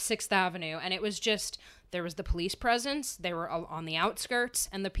went up 6th Avenue, and it was just, there was the police presence, they were on the outskirts,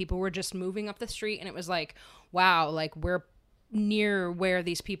 and the people were just moving up the street, and it was like, wow, like we're near where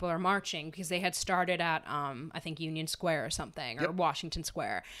these people are marching, because they had started at I think Union Square or something, or Washington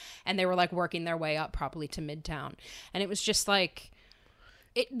Square, and they were like working their way up probably to Midtown, and it was just like,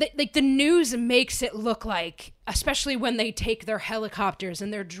 like the news makes it look like, especially when they take their helicopters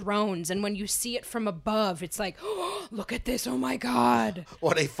and their drones, and when you see it from above, it's like, oh, look at this, oh my God.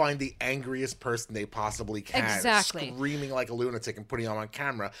 Or they find the angriest person they possibly can, exactly, screaming like a lunatic and putting them on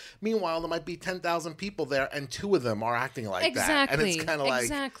camera. Meanwhile, there might be 10,000 people there, and 2 of them are acting like that. And it's kind of like...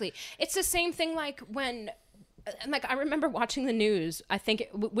 Exactly. It's the same thing like when... Like, I remember watching the news, I think,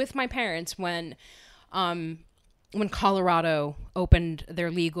 with my parents when Colorado opened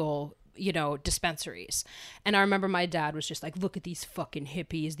their legal, you know, dispensaries. And I remember my dad was just like, look at these fucking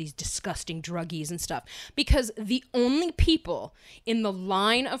hippies, these disgusting druggies and stuff. Because the only people in the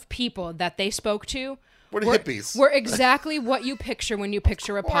line of people that they spoke to were hippies. Were exactly what you picture when you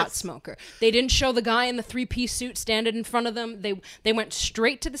picture a pot smoker. They didn't show the guy in the 3-piece suit standing in front of them. They went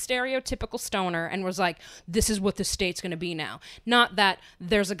straight to the stereotypical stoner and was like, this is what the state's going to be now. Not that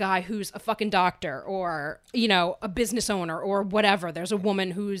there's a guy who's a fucking doctor, or, you know, a business owner, or whatever. There's a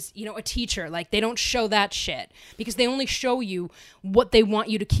woman who's, you know, a teacher. Like, they don't show that shit because they only show you what they want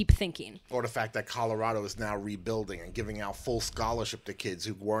you to keep thinking. Or the fact that Colorado is now rebuilding and giving out full scholarship to kids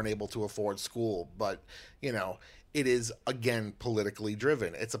who weren't able to afford school, but... You know, it is, again, politically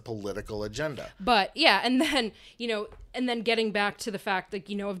driven. It's a political agenda. But, yeah, and then, you know, and then getting back to the fact that,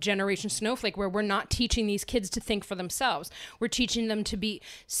 you know, of Generation Snowflake, where we're not teaching these kids to think for themselves. We're teaching them to be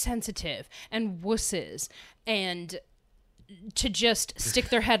sensitive and wusses and to just stick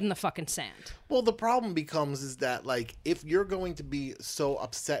their head in the fucking sand. Well, the problem becomes is that, like, if you're going to be so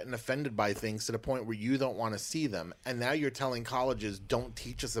upset and offended by things to the point where you don't want to see them, and now you're telling colleges, don't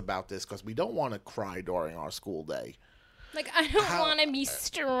teach us about this because we don't want to cry during our school day. Like, I don't want to be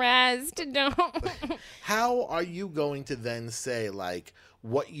stressed. Don't. How are you going to then say, like,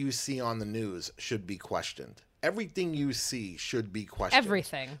 what you see on the news should be questioned? Everything you see should be questioned.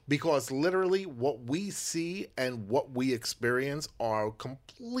 Everything. Because literally what we see and what we experience are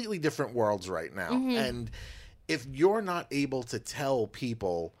completely different worlds right now. Mm-hmm. And if you're not able to tell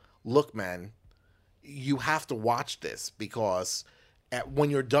people, look, man, you have to watch this because when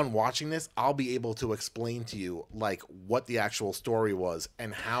you're done watching this, I'll be able to explain to you like what the actual story was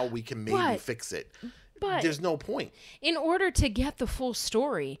and how we can maybe fix it. But there's no point. In order to get the full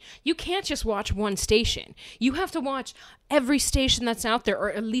story, you can't just watch one station. You have to watch every station that's out there,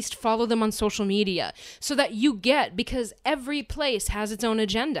 or at least follow them on social media, so that you get, because every place has its own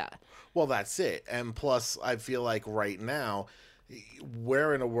agenda. Well, that's it. And plus, I feel like right now,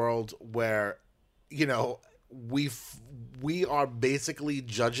 we're in a world where, you know, we are basically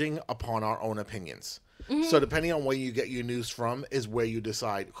judging upon our own opinions. So depending on where you get your news from is where you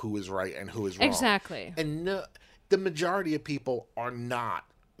decide who is right and who is wrong. Exactly. And the majority of people are not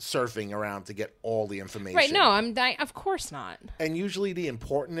surfing around to get all the information. Right, no, of course not. And usually the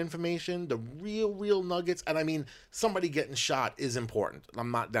important information, the real nuggets, and I mean, somebody getting shot is important.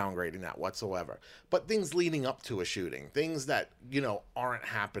 I'm not downgrading that whatsoever. But things leading up to a shooting, things that, you know, aren't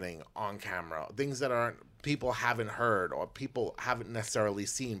happening on camera, things that people haven't heard or people haven't necessarily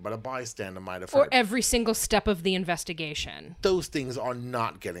seen, but a bystander might have heard. Or every single step of the investigation. Those things are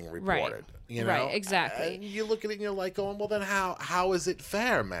not getting reported. Right. You know? Right, exactly. And you look at it and you're like going, well, then how is it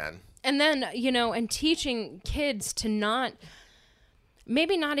fair, man? And then, you know, and teaching kids to not,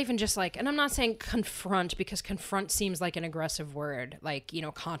 maybe not even just like, and I'm not saying confront, because confront seems like an aggressive word, like, you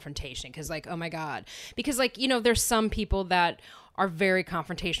know, confrontation, because like, oh my God. Because like, you know, there's some people that are very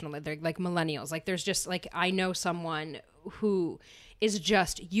confrontational. They're like millennials. Like there's just like, I know someone who is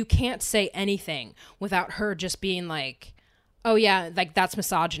just, you can't say anything without her just being like, oh yeah, like that's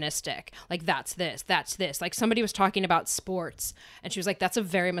misogynistic. Like that's this. Like somebody was talking about sports and she was like, that's a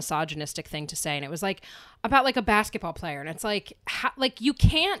very misogynistic thing to say. And it was like about like a basketball player. And it's like, like you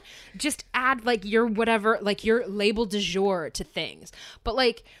can't just add like your whatever, like your label du jour to things. But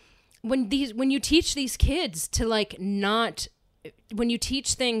like when you teach these kids to like not, when you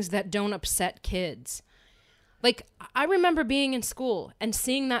teach things that don't upset kids, like I remember being in school and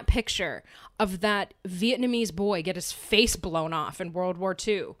seeing that picture of that Vietnamese boy get his face blown off in World War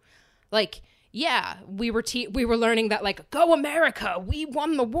II. Like, yeah, we were learning that like, go America, we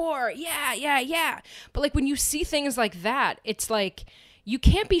won the war. Yeah. But like when you see things like that, it's like you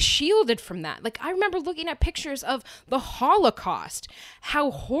can't be shielded from that. Like I remember looking at pictures of the Holocaust,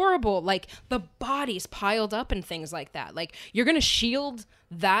 how horrible, like the bodies piled up and things like that. Like you're going to shield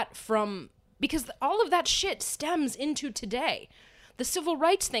that from, because all of that shit stems into today. The civil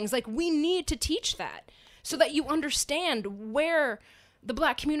rights things, like we need to teach that so that you understand where the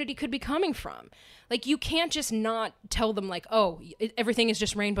black community could be coming from. Like you can't just not tell them like, oh, everything is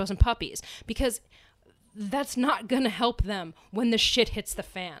just rainbows and puppies, because that's not going to help them when the shit hits the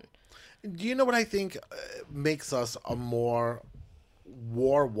fan. Do you know what I think makes us a more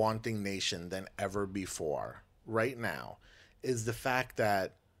war-wanting nation than ever before right now is the fact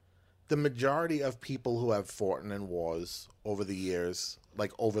that the majority of people who have fought in wars over the years,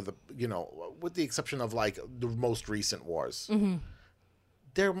 like over the, you know, with the exception of like the most recent wars,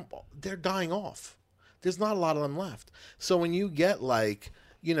 they're dying off. There's not a lot of them left. So when you get like,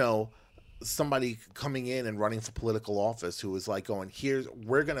 you know, somebody coming in and running for political office who is like going,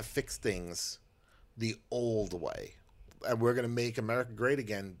 we're going to fix things the old way, and we're going to make America great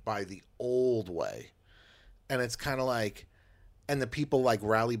again by the old way. And it's kind of like, and the people like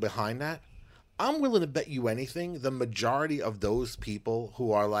rally behind that. I'm willing to bet you anything, the majority of those people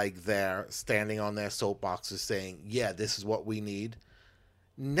who are like there standing on their soapboxes saying, yeah, this is what we need,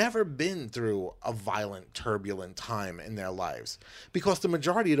 never been through a violent, turbulent time in their lives. Because the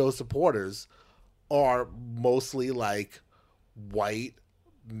majority of those supporters are mostly like white,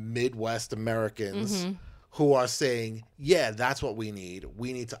 Midwest Americans who are saying, yeah, that's what we need.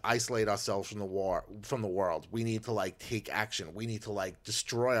 We need to isolate ourselves from the world. We need to like take action. We need to like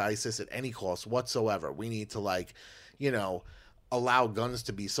destroy ISIS at any cost whatsoever. We need to like, you know, allow guns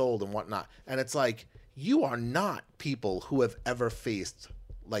to be sold and whatnot. And it's like, you are not people who have ever faced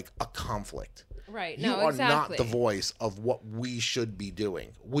like a conflict. Right. You No, are exactly. not the voice of what we should be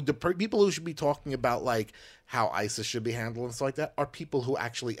doing. Would the people who should be talking about like how ISIS should be handled and stuff like that are people who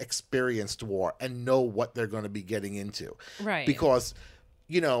actually experienced war and know what they're going to be getting into. Right. Because,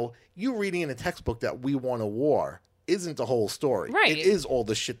 you know, you reading in a textbook that we won a war isn't the whole story. Right. It is all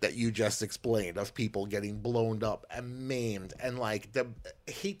the shit that you just explained of people getting blown up and maimed and like the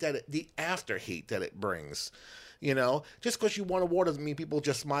after hate that it brings. You know, just because you won a war doesn't mean people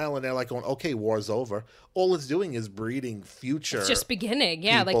just smile and they're like going, okay, war's over. All it's doing is breeding future. It's just beginning.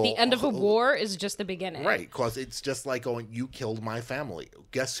 Yeah, like the end of a war is just the beginning. Right, because it's just like going, you killed my family.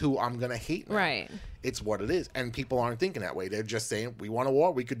 Guess who I'm going to hate now? Right. It's what it is. And people aren't thinking that way. They're just saying, we won a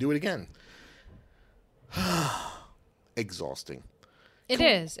war, we could do it again. Exhausting. It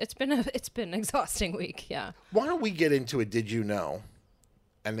is. It's been an exhausting week, yeah. Why don't we get into it, did you know?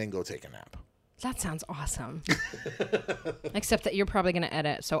 and then go take a nap. That sounds awesome. Except that you're probably going to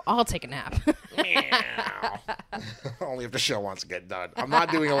edit, so I'll take a nap. Only if the show wants to get done. I'm not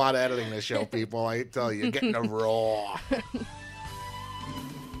doing a lot of editing this show, people. I tell you, getting a raw.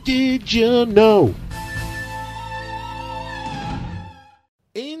 Did you know?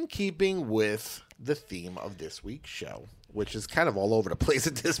 In keeping with the theme of this week's show, which is kind of all over the place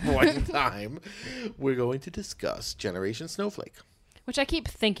at this point in time, we're going to discuss Generation Snowflake. Which I keep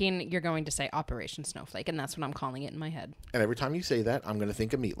thinking you're going to say Operation Snowflake, and that's what I'm calling it in my head. And every time you say that, I'm going to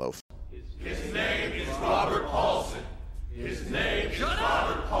think of Meatloaf. His name is Robert Paulson. His name is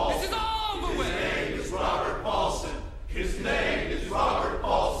Robert Paulson. This is all the way. His name is Robert Paulson. His name is Robert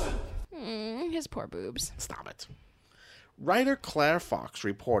Paulson. His poor boobs. Stop it. Writer Claire Fox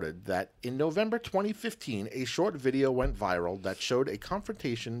reported that in November 2015, a short video went viral that showed a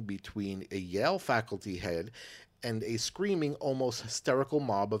confrontation between a Yale faculty head and a screaming, almost hysterical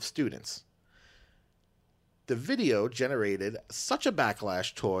mob of students. The video generated such a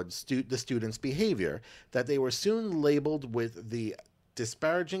backlash towards the students' behavior that they were soon labeled with the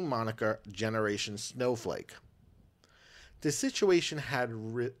disparaging moniker Generation Snowflake. The situation had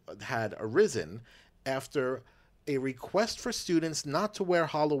arisen after a request for students not to wear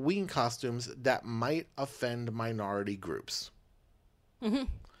Halloween costumes that might offend minority groups. Mm-hmm.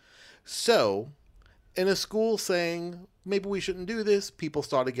 So, in a school saying, maybe we shouldn't do this, people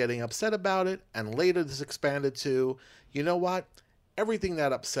started getting upset about it, and later this expanded to, you know what? Everything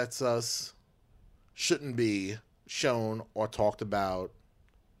that upsets us shouldn't be shown or talked about,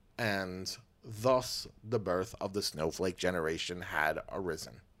 and thus the birth of the snowflake generation had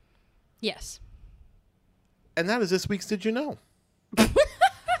arisen. Yes. And that is this week's Did You Know?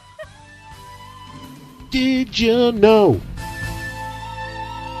 Did you know?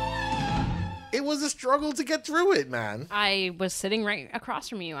 It was a struggle to get through it, man. I was sitting right across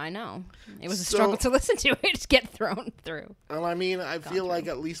from you, I know. It was a So- struggle to listen to it, just get thrown through. And I mean, I feel like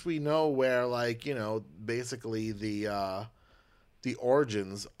at least we know where, like, you know, basically the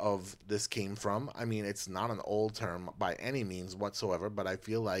origins of this came from. I mean, it's not an old term by any means whatsoever, but I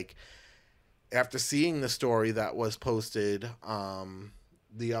feel like after seeing the story that was posted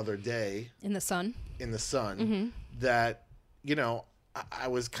the other day In the sun. in the Sun, Mm-hmm. that, you know, I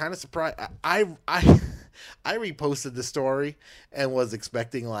was kind of surprised. I reposted the story and was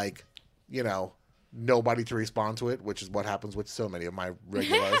expecting, like, you know, nobody to respond to it, which is what happens with so many of my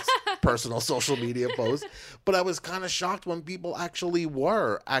regular personal social media posts. But I was kind of shocked when people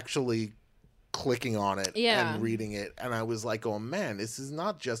were clicking on it Yeah. and reading it. And I was like, oh, man, this is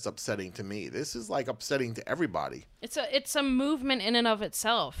not just upsetting to me. This is, like, upsetting to everybody. It's a movement in and of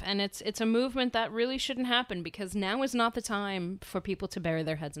itself, and it's a movement that really shouldn't happen because now is not the time for people to bury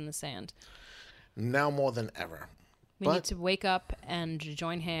their heads in the sand. Now more than ever. We But- need to wake up and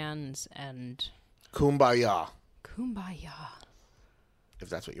join hands and Kumbaya, kumbaya. if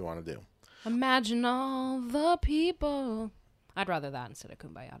that's what you want to do. Imagine all the people. I'd rather that instead of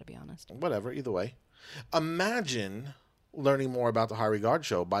kumbaya, to be honest. Whatever, either way. Imagine learning more about the High Regard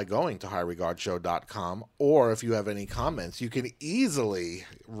Show by going to highregardshow.com, or if you have any comments, you can easily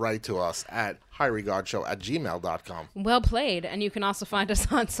write to us at highregardshow@gmail.com. Well played. And you can also find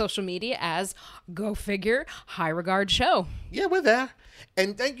us on social media as Go Figure High Regard Show. Yeah, we're there.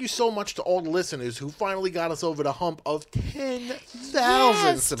 And thank you so much to all the listeners who finally got us over the hump of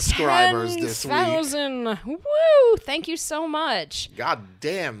 10,000 subscribers this week. 10,000. Woo! Thank you so much. God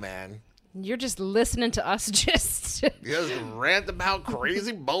damn, man. You're just listening to us just... Just rant about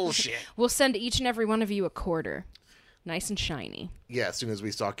crazy bullshit. We'll send each and every one of you a quarter. Nice and shiny. Yeah, as soon as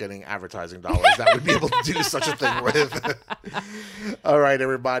we start getting advertising dollars that we'd be able to do such a thing with. All right,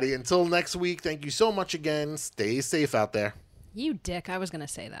 everybody. Until next week, thank you so much again. Stay safe out there. You dick. I was going to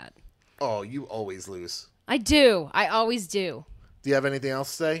say that. Oh, you always lose. I do. I always do. Do you have anything else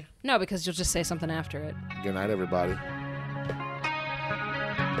to say? No, because you'll just say something after it. Good night, everybody.